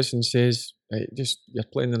the office and says, right, you're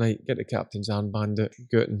playing tonight, get the captain's armband out,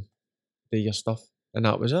 go out and do your stuff. And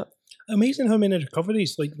that was it. Amazing how many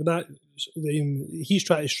recoveries, like with that, he's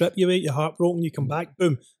trying to strip you out, you're heartbroken, you come back,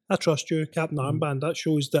 boom, I trust you, captain armband. That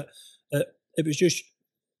shows that it was just,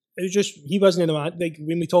 he wasn't in the man. Like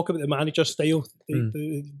when we talk about the manager style,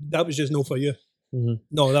 that was just no for you.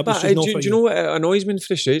 No, that was just no for you. Do you know what annoys me and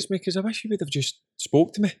frustrates me? Because I wish he would have just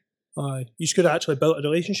spoke to me. Aye, you could have actually built a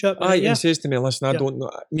relationship. Aye, he says to me, listen, I don't know.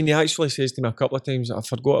 I mean, he actually says to me a couple of times, I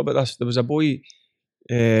forgot about this. There was a boy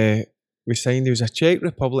we signed, he was a Czech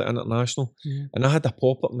Republic international, and I had a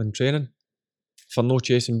pop at him in training for no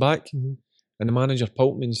chasing back. And the manager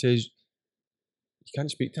pulled me and says, you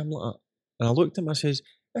can't speak to him like that. And I looked at him, I says,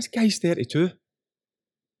 this guy's 32.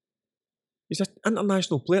 He's an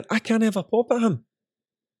international player. I can't have a pop at him.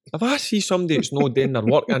 If I see somebody that's not doing their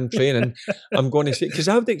work and training, I'm going to say, because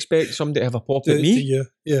I would expect somebody to have a pop at me.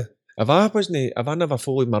 Yeah. If I never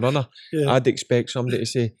followed my runner, I'd expect somebody to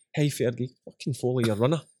say, hey Fergie, fucking follow your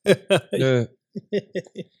runner. No,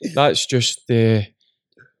 that's just, it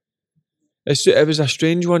was a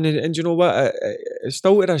strange one, and you know what,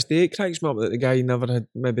 still to this day, it cracks me up that the guy never had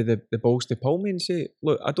maybe the balls to pull me and say,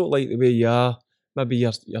 look, I don't like the way you are, maybe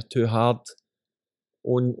you're too hard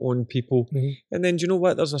on people. And then do you know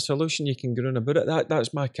what, there's a solution, you can go on about it.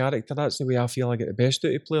 That's my character, that's the way I feel I get the best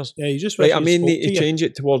out of players. Yeah, you just I may need to change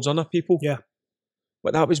it towards other people. Yeah.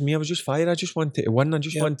 But that was me, I was just fire, I just wanted to win, I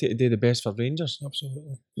just wanted to do the best for Rangers.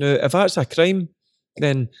 Absolutely. Now, if that's a crime,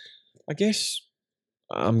 then I guess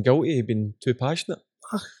I'm guilty of being too passionate.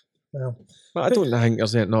 Well, but I don't think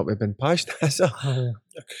there's anything up with being passionate, is there?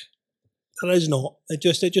 There is not. It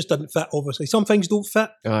just didn't fit, obviously. Some things don't fit.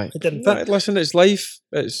 Aye. It didn't fit. Listen, it's life.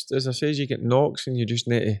 It's, as I say, you get knocks and you just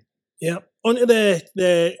need to... Yeah. On to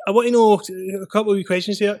the I want to know a couple of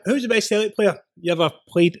questions here. Who's the best Celtic player you ever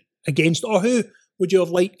played against, or who would you have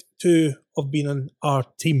liked to have been on our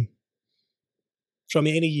team from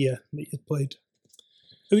any year that you'd played?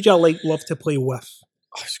 Who would you love to play with?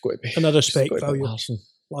 Oh, it's got to be. Another respect value.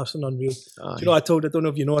 Larson, unreal. Aye. Do you know, I don't know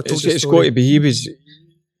if you know, I told you. It's got to be.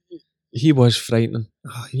 He was frightening.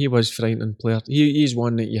 He was frightening player. He's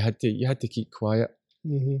one that you had to keep quiet.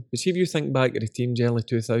 But see, if you think back to the team's early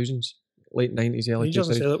 2000s, late 90s, early 2000s. Rangers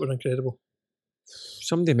and Celtic were incredible.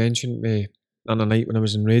 Somebody mentioned me on a night when I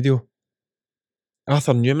was in radio.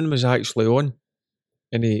 Arthur Newman was actually on,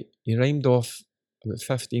 and he rhymed off about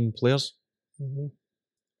 15 players.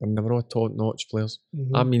 And they were all top-notch players.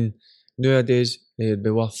 I mean, nowadays, they'd be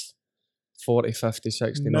worth 40, 50,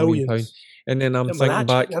 60 million pounds. And then I'm thinking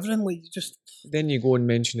back, then you go and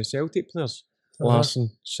mention the Celtic players.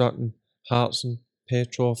 Larson, Sutton, Hartson,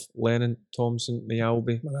 Petrov, Lennon, Thompson,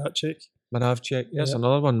 Mialby, Moravcik. Here's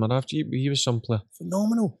another one, Moravcik. He was some player.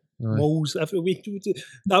 Phenomenal. Moles.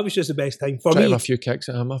 That was just the best time for Tried me. to have a few kicks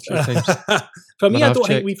at him a few times. For me, I don't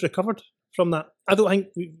think we've recovered from that. I don't think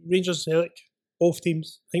Rangers Celtic, both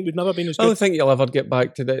teams, I think we've never been as good. I don't think you'll ever get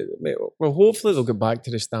back to well, hopefully they'll get back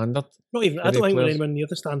to the standard. Not even. I don't think we're anywhere near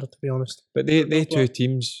the standard, to be honest. But they two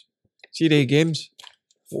teams, see their games,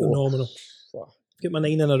 phenomenal. Get my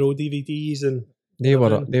 9 in a row DVDs and they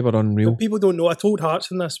were unreal. But people don't know. I told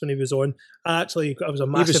Hartson this when he was on. I was a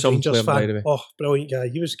massive Rangers fan. Oh, brilliant guy.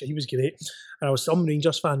 He was great. And I was some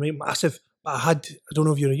Rangers fan, right? Massive. But I don't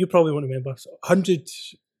know if you probably won't remember, 100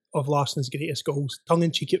 of Larsson's greatest goals. Tongue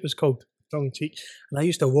in cheek, it was called. Tongue in cheek. And I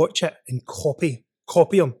used to watch it and copy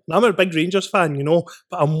him. And I'm a big Rangers fan,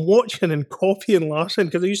 but I'm watching and copying Larsson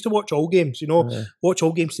because I used to watch all games, watch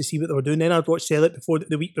all games to see what they were doing. Then I'd watch Celtic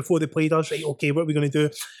the week before they played us. Right, okay, what are we going to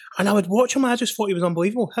do? And I would watch him. And I just thought he was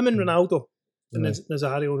unbelievable. Him and Ronaldo,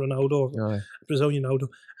 Nazario Ronaldo, Brazilian Ronaldo.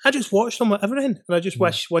 I just watched him with everything, and I just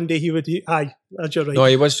wish one day he would. Aye, that's your right. No,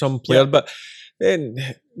 he was some player, but then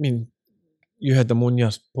you had him on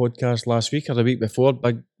your podcast last week or the week before,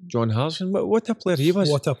 Big John Hartson. What a player he was!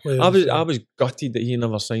 What a player! I was gutted that he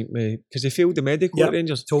never signed me because he failed the medical at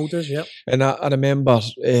Rangers. Told us, yeah. And I remember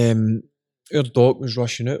our doc was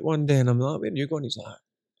rushing out one day, and I'm like, "Where are you going?" He's like, "I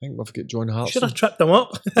think we've got John Hartson." Should have tripped him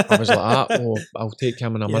up. I was like, I'll take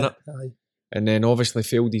him in a minute." Aye. And then obviously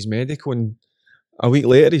failed his medical, and a week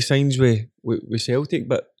later he signs with Celtic,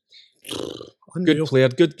 but. Unreal. Good player,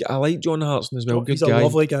 good. I like John Hartson as well. He's a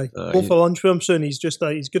lovely guy. Go for lunch with him soon. He's just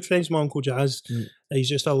he's good friends with my Uncle Jazz. He's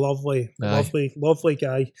just a lovely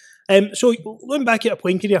guy. So looking back at a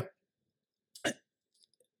playing career, a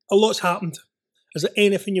lot's happened. Is there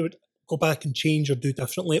anything you would go back and change or do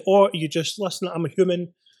differently, or are you just listen? I'm a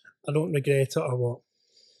human. I don't regret it, or what?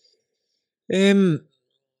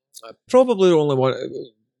 Probably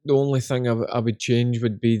the only thing I would change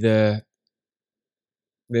would be the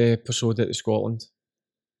episode at Scotland.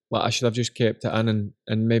 Like I should have just kept it in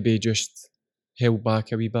and maybe just held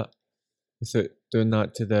back a wee bit without doing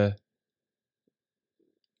that to the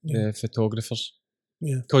photographers.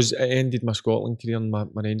 Yeah. Because it ended my Scotland career and my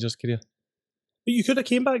Rangers career. But you could have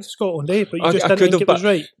came back to Scotland, But you just didn't think it was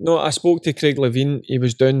right. No, I spoke to Craig Levine. He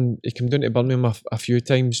came down to Birmingham a few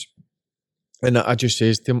times, and I just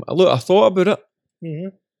says to him, "Look, I thought about it."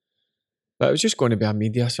 Mm-hmm. But it was just going to be a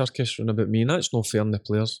media circus run about me, and that's no fair on the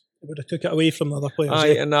players. It would have took it away from the other players.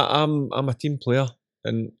 Aye, and I'm a team player,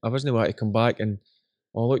 and I wasn't want to come back and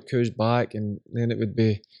look who's back, and then it would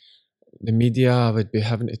be the media. I would be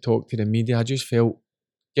having to talk to the media. I just felt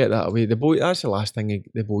get that away. That's the last thing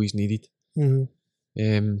the boys needed.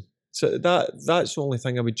 Mm-hmm. So that's the only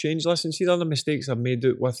thing I would change. Listen, see the other mistakes I've made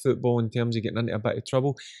out with football in terms of getting into a bit of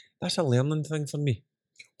trouble. That's a learning thing for me.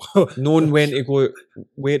 Knowing when to go,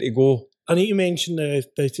 where to go. I need to mention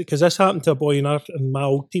because this happened to a boy in my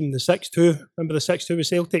old team, the 6-2. Remember the 6-2 with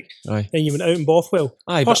Celtic? Aye. And you went out in Bothwell.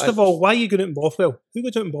 Aye. First of all, why are you going out in Bothwell? Who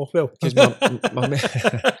goes out in Bothwell?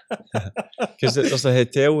 Because there's a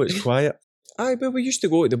hotel, it's quiet. Aye, but we used to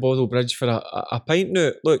go to the Bothwell Bridge for a pint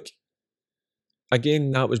now. Look,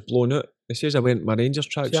 again, that was blown out. It says I went in my Rangers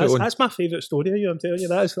tracksuit on. That's my favourite story of you, I'm telling you.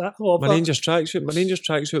 That. My Rangers tracksuit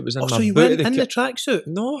was in my boot. So you went in the tracksuit?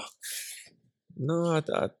 No,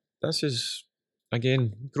 this is,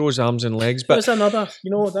 again, grows arms and legs. But that's another,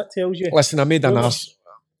 that tells you. Listen, I made an arse.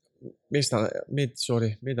 Made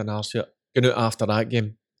an arse here. Going out after that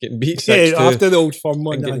game. Getting beat 6-2. Yeah, after the Old Firm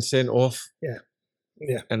one. And getting sent off.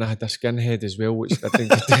 Yeah. And I had a skinhead as well, which I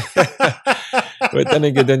think we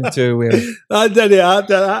didn't get into well.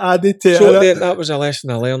 I did too. So that was a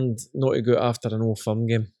lesson I learned, not to go out after an Old Firm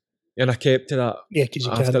game. And I kept to that. Yeah, because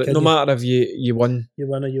you can't. No matter if you win. You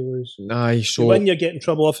win or you lose. Aye, so. You win, you get in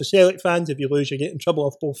trouble off the Celtic fans. If you lose, you get in trouble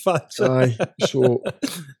off both fans. Aye, so.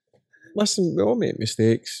 Listen, we all make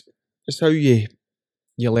mistakes. It's how you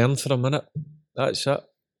learn from it. That's it.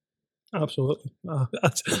 Absolutely.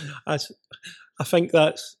 I think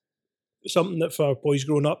that's something that for boys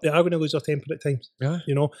growing up, they are going to lose their temper at times. Yeah.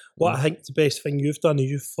 What I think the best thing you've done is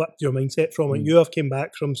you've flipped your mindset from it. You have come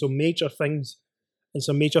back from some major things. And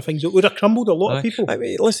some major things that would have crumbled a lot of people. I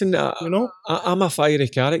mean, listen, I'm a fiery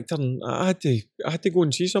character, and I had to go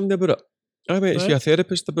and see somebody about it. I went to see a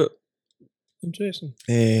therapist about. Interesting.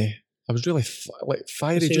 I was really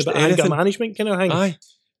fiery, just about anything. Anger management kind of thing. Aye,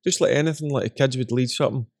 just like anything. Like the kids would lead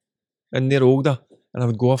something, and they're older, and I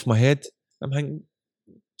would go off my head. I'm thinking,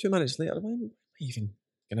 2 minutes later, why am I even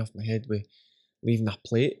getting off my head with leaving a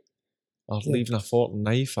plate, or leaving a fork and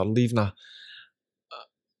knife, or leaving a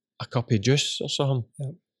cup of juice or something.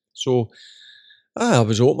 Yeah. So I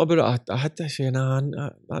was open about it. I had to say, nah,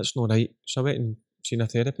 that's not right. So I went and seen a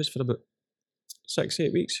therapist for about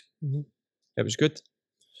 6-8 weeks. Mm-hmm. It was good.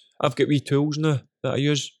 I've got wee tools now that I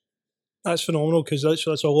use. That's phenomenal, because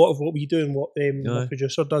that's a lot of what we do, and what my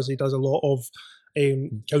producer does. He does a lot of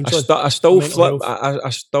counselling. I still flip. Health. I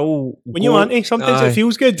still. When you're anti, sometimes it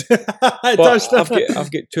feels good. It does. I've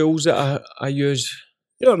got tools that I use.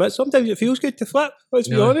 You know, sometimes it feels good to flip. Let's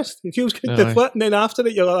be honest. It feels good to flip, and then after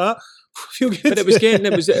it, you're like that. Feel good. But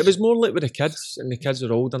it was more like with the kids, and the kids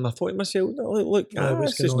are old, and I thought to myself, look,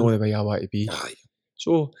 this is not the way I want to be.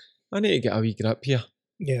 So I need to get a wee grip here.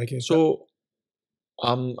 Yeah, I guess. So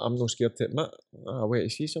I'm not scared to admit I wait to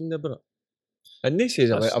see somebody about it. And they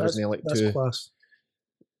say I wasn't like too. Class.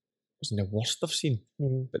 Wasn't the worst I've seen,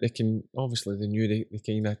 but they knew the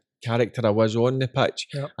kind of character I was on the pitch.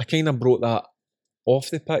 Yep. I kind of brought that off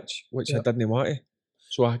the pitch, which I didn't want to.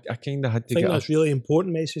 So I kind of had to I think that's really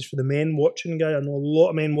important message for the men watching, guy. I know a lot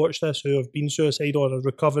of men watch this who have been suicidal or are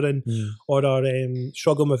recovering or are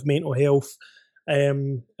struggling with mental health.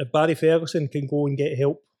 If Barry Ferguson can go and get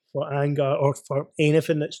help for anger or for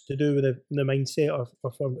anything that's to do with the mindset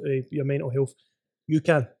or for your mental health, you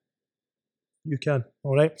can. You can,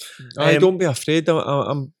 all right? Don't be afraid.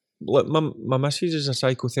 I'm my missus is a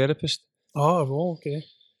psychotherapist. Oh, well, okay.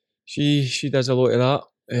 She does a lot of that.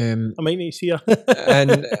 I might need to see her.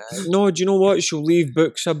 And no, do you know what? She'll leave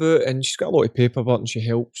books about, and she's got a lot of paperwork, and she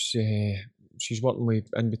helps. She's working with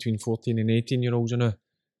in between 14 and 18-year-olds now.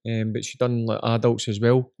 But she's done like adults as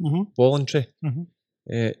well, voluntary.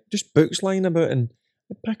 Just books lying about, and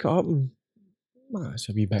I pick it up, and that's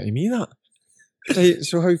a wee bit of me, that. Right,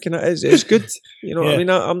 so how can it's good, you know what I mean?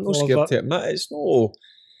 I'm not scared to admit it's no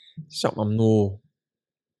something I'm no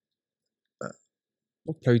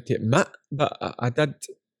proud to admit, but I did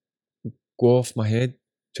go off my head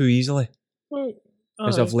too easily.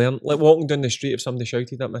 As I've learned, like walking down the street, if somebody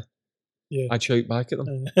shouted at me, I'd shout back at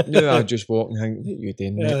them. Now I just walk and think, what are you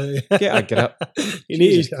doing, mate? Get a grip. You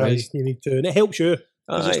need to, and it helps you.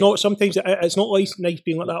 It's not sometimes it's not nice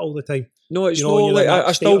being like that all the time. No, it's not like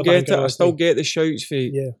I still get it. I still get the shouts for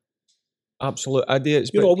absolute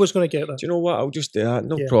idiots. You're always going to get that. Do you know what? I'll just do that.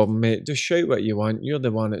 No problem, mate. Just shout what you want. You're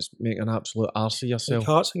the one that's making an absolute arse of yourself. Like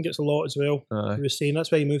Hartson gets a lot as well. He was saying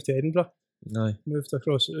that's why he moved to Edinburgh. Moved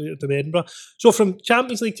across to Edinburgh. So from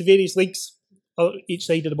Champions League to various leagues each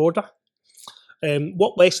side of the border,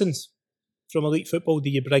 what lessons from elite football do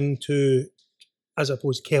you bring to, as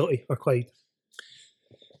opposed to Kelty or Clyde?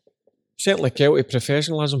 Certainly Kelty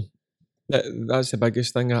professionalism. That's the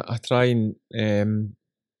biggest thing. I try and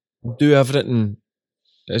do everything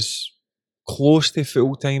as close to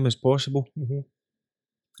full time as possible.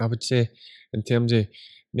 I would say, in terms of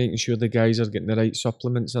making sure the guys are getting the right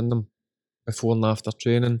supplements in them before and after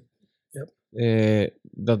training. They're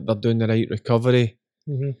doing the right recovery,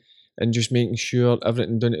 and just making sure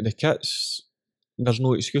everything done to the kits. There's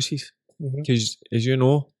no excuses, because as you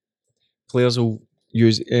know, players will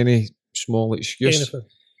use any small excuse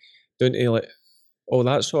down to like all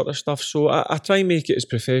that sort of stuff. So I try and make it as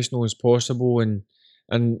professional as possible,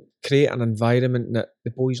 and create an environment that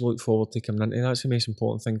the boys look forward to coming into. That's the most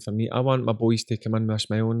important thing for me. I want my boys to come in with a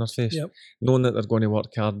smile on their face, knowing that they're going to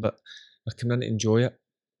work hard, but they're coming in to enjoy it.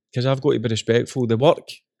 Because I've got to be respectful. The work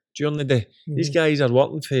during the day, these guys are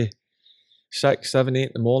working for 6, 7, 8 in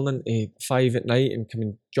the morning to 5 at night, and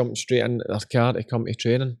coming jumping straight into their car to come to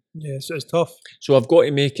training. Yeah, so it's tough. So I've got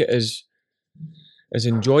to make it as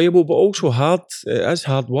enjoyable, but also hard. It is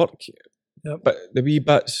hard work. But the wee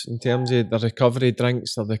bits in terms of the recovery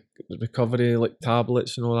drinks or the recovery like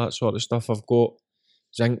tablets and all that sort of stuff, I've got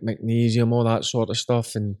zinc, magnesium, all that sort of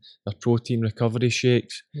stuff, and the protein recovery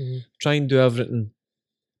shakes. Try and do everything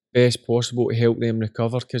best possible to help them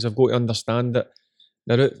recover, because I've got to understand that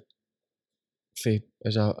they're out for,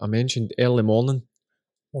 as I mentioned, early morning,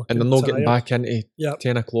 and they're not getting back into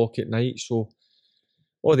 10 o'clock at night. So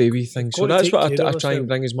all the wee things. So that's what I try and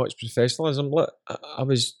bring as much professionalism. Look, I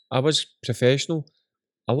was professional.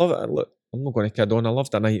 I love it. Look, I'm not going to kid on. I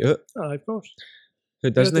loved a night out. Of course. Who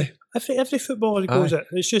doesn't? Every footballer goes it.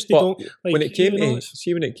 It's just they don't. Like, when it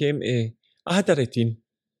came to, I had a routine.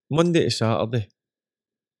 Monday to Saturday,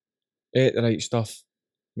 ate the right stuff,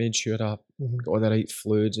 made sure I got all the right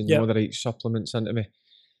fluids and all the right supplements into me.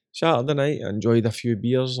 Saturday night, I enjoyed a few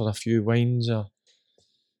beers or a few wines,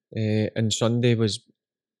 and Sunday was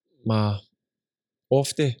my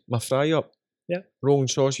off day, my fry up. Rolling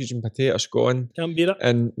sausage and potato scone. Can't beat it.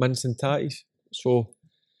 And mince and tatties. So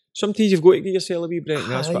sometimes you've got to get yourself a wee break,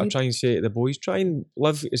 and that's what I try and say to the boys. Try and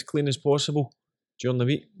live as clean as possible during the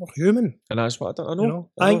week. We're human. And that's what I know. You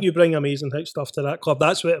know? I think you bring amazing type stuff to that club.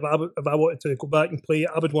 That's what if I wanted to go back and play,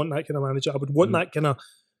 I would want that kind of manager. I would want that kind of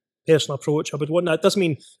personal approach. I would want that. It doesn't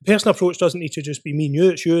mean personal approach doesn't need to just be me and you.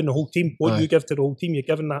 It's you and the whole team. What you give to the whole team, you're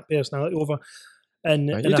giving that personality over. And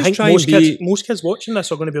You I just think most kids watching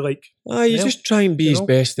this are going to be like, you well, just try and be you as know.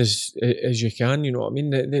 best as you can. You know what I mean?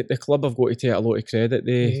 The club have got to take a lot of credit.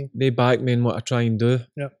 They back me in what I try and do.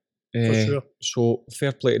 Yeah, for sure. So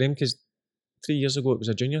fair play to them, because 3 years ago it was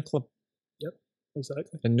a junior club. Yep,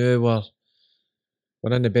 exactly. And now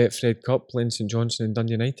we're in the Betfred Cup playing St Johnstone and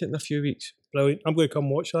Dundee United in a few weeks. Brilliant. I'm going to come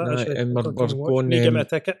watch that. Actually. And we're going. Give me a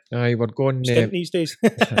ticket. Aye, we're going. Stint these days.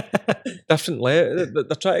 Different level.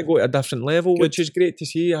 They're trying to go to a different level, which is great to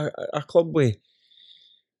see. A club with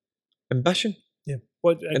ambition,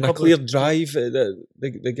 and a clear drive.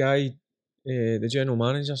 The guy, the general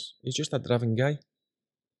manager, he's just a driven guy.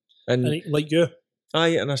 And like you.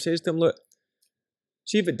 Aye, and I says to him, look,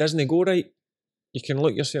 see if it doesn't go right, you can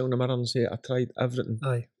look yourself in the mirror and say, I tried everything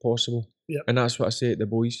possible. Yep. And that's what I say to the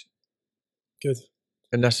boys. Good.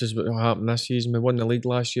 And this is what happened this season. We won the league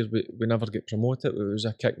last year, we never get promoted. It was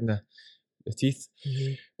a kick in the teeth.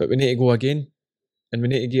 Mm-hmm. But we need to go again, and we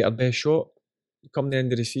need to get our best shot. Come the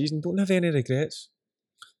end of the season, don't have any regrets.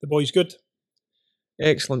 The boys good?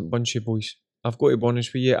 Excellent bunch of boys. I've got to be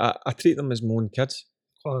honest with you, I treat them as my own kids.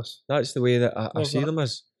 Class. That's the way that I see them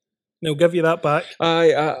as. They'll give you that back.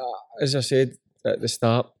 As I said at the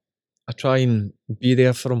start, I try and be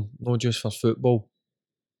there for them, not just for football.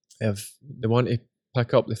 If they want to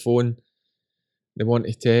pick up the phone, they want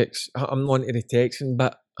to text. I'm not into the texting,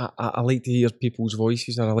 but I like to hear people's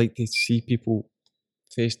voices, and I like to see people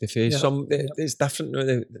face to face. It's different now.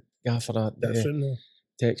 The gaffer that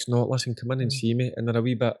text, not listen, come in and see me, and they're a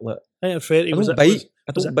wee bit like, I don't bite.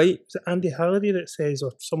 Was it Andy Halliday that says,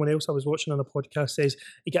 or someone else I was watching on a podcast says,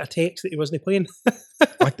 he got a text that he wasn't playing?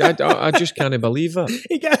 I just can't believe it.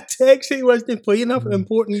 He got a text that he wasn't playing an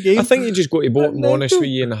important game. I think you just got to be open and honest with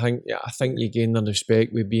you, and I think you gain their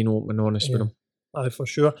respect with being open and honest with them. Aye, for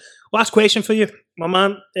sure. Last question for you, my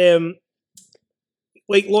man.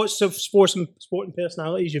 Like lots of sporting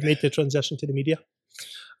personalities, you've made the transition to the media.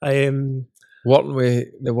 Working with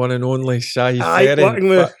the one and only Si Ferry. Working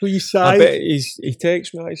with Si. I bet he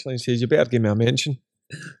texts me actually and says, you better give me a mention.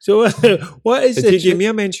 So what is it? Did he give me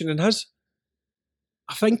a mention in his?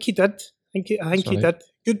 I think he did. I think he did.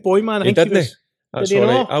 Good boy, man. He didn't. That's all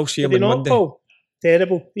right. I'll see him on Monday. Paul?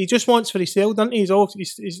 Terrible. He just wants for his sale, doesn't he? He's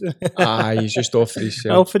just off for his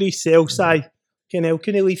sale. Off for his sale, Si. Can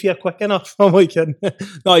he leave here quick enough? I'm like kidding.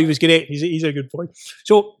 No, he was great. He's a good boy.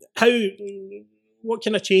 So what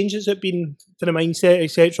kind of change has it been to the mindset,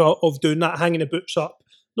 etc., of doing that, hanging the boots up,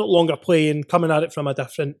 not longer playing, coming at it from a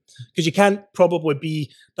different... Because you can't probably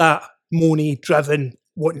be that money-driven,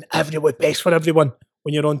 wanting everyone best for everyone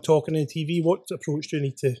when you're on talking on TV. What approach do you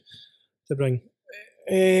need to bring?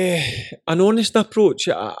 An honest approach.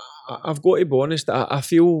 I've got to be honest. I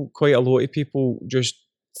feel quite a lot of people just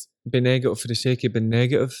be negative for the sake of being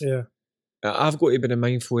negative. Yeah. I've got to be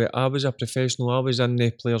mindful. I was a professional. I was in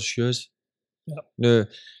the player's shoes. Yep. Now,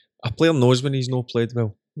 a player knows when he's not played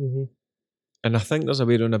well. Mm-hmm. And I think there's a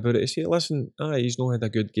way around about it to say, listen, he's not had a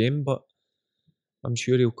good game, but I'm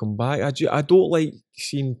sure he'll come back. I don't like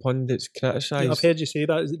seeing pundits criticised. Yeah, I've heard you say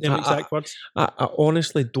that. Is it them exact words? I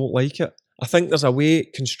honestly don't like it. I think there's a way,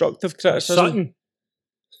 constructive criticism.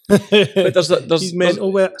 But he's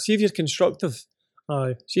mental with it. See if you're constructive.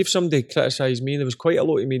 Aye. See if somebody criticised me. There was quite a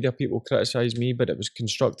lot of media people criticised me, but it was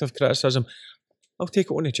constructive criticism. I'll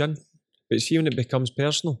take it on the chin. But see when it becomes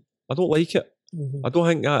personal, I don't like it. Mm-hmm. I don't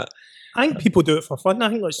think that. I think people do it for fun. I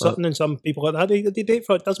think like Sutton and some people like that, they do it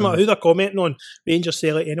for it. Doesn't matter who they're commenting on. Rangers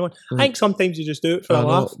sell it to anyone. I think sometimes you just do it for a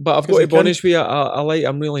laugh. But I've got to be honest with you,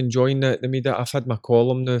 I'm really enjoying the media. I've had my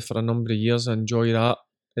column now for a number of years. I enjoy that.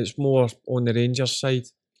 It's more on the Rangers side.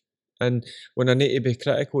 And when I need to be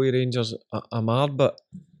critical of Rangers, I'm hard, but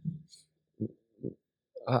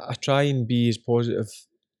I try and be as positive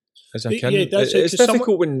as I can. Yeah, it's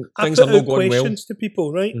difficult when things are not going well. Questions to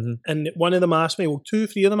people, right? Mm-hmm. And one of them asked me,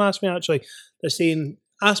 2-3 of them asked me actually, they're saying,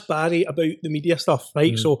 ask Barry about the media stuff,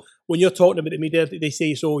 right? Mm-hmm. So when you're talking about the media, they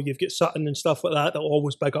say, so you've got Sutton and stuff like that, they'll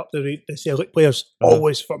always big up the Celtic players,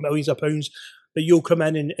 always for millions of pounds. But you'll come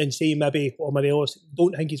in and say maybe, Morelos,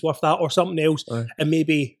 don't think he's worth that or something else, and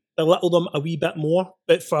maybe belittle them a wee bit more.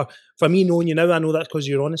 But for me knowing you now, I know that's because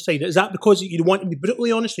you're honest side. Is that because you want to be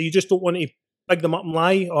brutally honest, or you just don't want to big them up and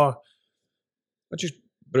lie? Or I'm just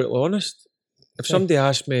brutally honest. If somebody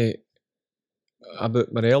asked me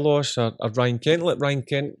about Morelos or Ryan Kent, like Ryan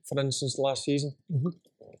Kent, for instance, last season,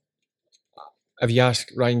 if you ask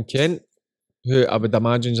Ryan Kent, who I would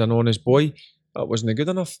imagine is an honest boy, that wasn't good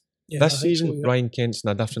enough. This season, Ryan Kent's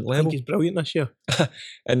on a different level. I think he's brilliant this year.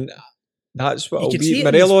 And that's what I'll be.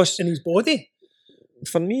 Morelos in his body.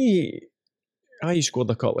 For me, he scored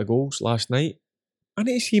a couple of goals last night. I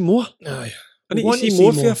need to see more. Aye. I need to see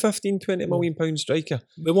more for a 15, 20 million pound striker.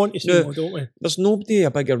 We want to see more, don't we? There's nobody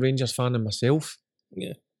a bigger Rangers fan than myself.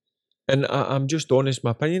 Yeah. And I'm just honest,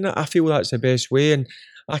 my opinion. I feel that's the best way, and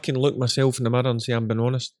I can look myself in the mirror and say I'm being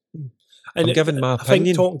honest. And I'm giving my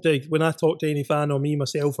opinion. When I talk to any fan or me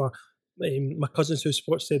myself or my cousins who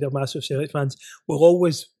sports say they're massive Celtic fans, we'll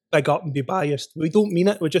always big up and be biased. We don't mean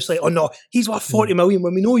it. We're just like, oh no, he's worth 40 million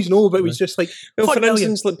when we know he's no, but we's just like, well, for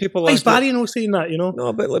instance, like people like Barry no saying that, you know?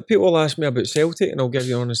 No, but like people ask me about Celtic and I'll give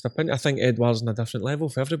you an honest opinion. I think Edouard's on a different level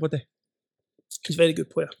for everybody. He's a very good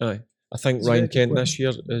player. Aye. I think Ryan Kent this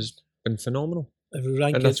year has been phenomenal.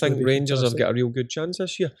 And I think Rangers have got a real good chance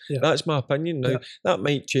this year. Yeah. That's my opinion. Now, that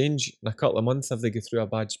might change in a couple of months if they go through a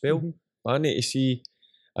bad spell. Mm-hmm. But I need to see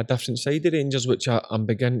a different side of Rangers, which I'm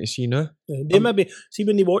beginning to see now. Yeah, they maybe see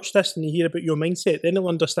when they watch this and they hear about your mindset, then they'll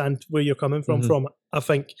understand where you're coming from. I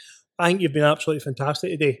think you've been absolutely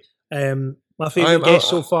fantastic today. My favourite guest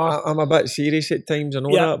so far. I'm a bit serious at times, I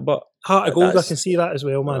know that, but heart of gold, I can see that as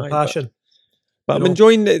well, man. Passion. But I'm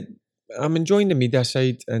enjoying the media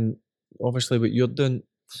side, and obviously what you're doing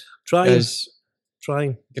is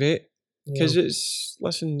great, because it's,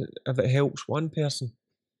 listen, if it helps one person,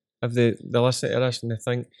 if they listen to this and they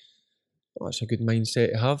think, oh, that's a good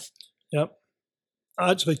mindset to have. Yep.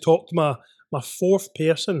 I actually talked to my fourth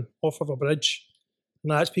person off of a bridge,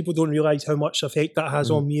 and that's, people don't realise how much effect that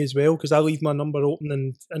has on me as well, because I leave my number open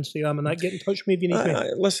on Instagram and that, get in touch with me if you need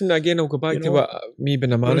me. Listen, again, I'll go back to what me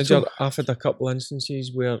being a manager. I've had a couple of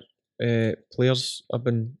instances where players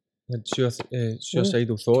had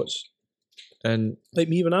suicidal thoughts, and like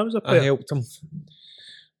me when I was a player, I helped them.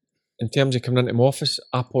 In terms of coming into my office,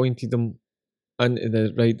 I pointed them into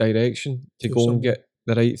the right direction to go and get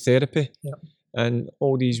the right therapy. Yeah. And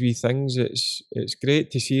all these wee things, it's great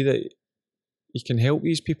to see that you can help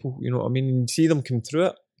these people, you know what I mean, and see them come through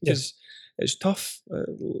it, because it's tough.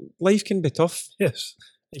 Life can be tough. Yes.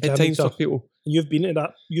 At times for people. You've been to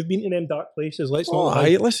that. You've been to them dark places. Let's not.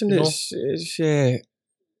 Listen, it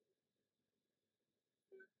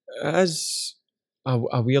is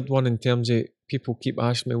a weird one in terms of people keep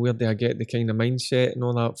asking me where do I get the kind of mindset and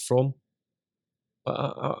all that from.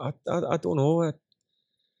 But I don't know.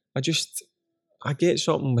 I get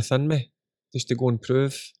something within me just to go and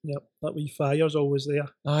prove. Yep, that wee fire's always there.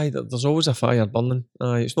 Aye, there's always a fire burning.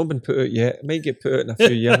 Aye, it's not been put out yet. It might get put out in a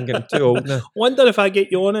few years. I'm getting too old now. Wonder if I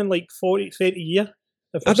get you on in like 40, 30 years.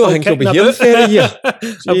 I don't think you'll be here in 30 years.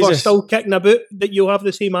 If we're still kicking about, that you'll have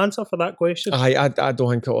the same answer for that question. I don't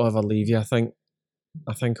think it'll ever leave you. I think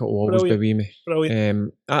it'll always be with me.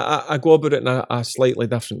 Brilliant. I go about it in a slightly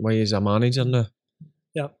different way as a manager now.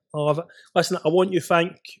 Yeah, I love it. Listen, I want to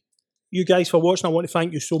thank you guys for watching. I want to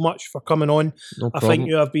thank you so much for coming on. No problem. I think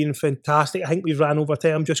you have been fantastic. I think we've ran over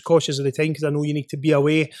time. I'm just cautious of the time because I know you need to be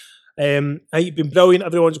away. I think you've been brilliant.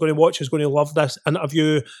 Everyone's going to watch is going to love this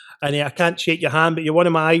interview. And I can't shake your hand, but you're one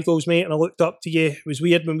of my idols, mate. And I looked up to you. It was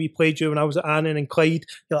weird when we played you when I was at Annan and Clyde.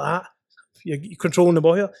 You're like that. You're controlling the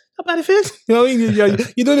ball here. Not bad defence. You know what I mean?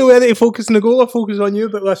 You don't know whether to focus on the goal or focus on you.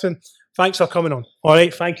 But listen, thanks for coming on. All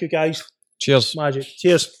right. Thank you, guys. Cheers. Magic.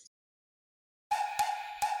 Cheers.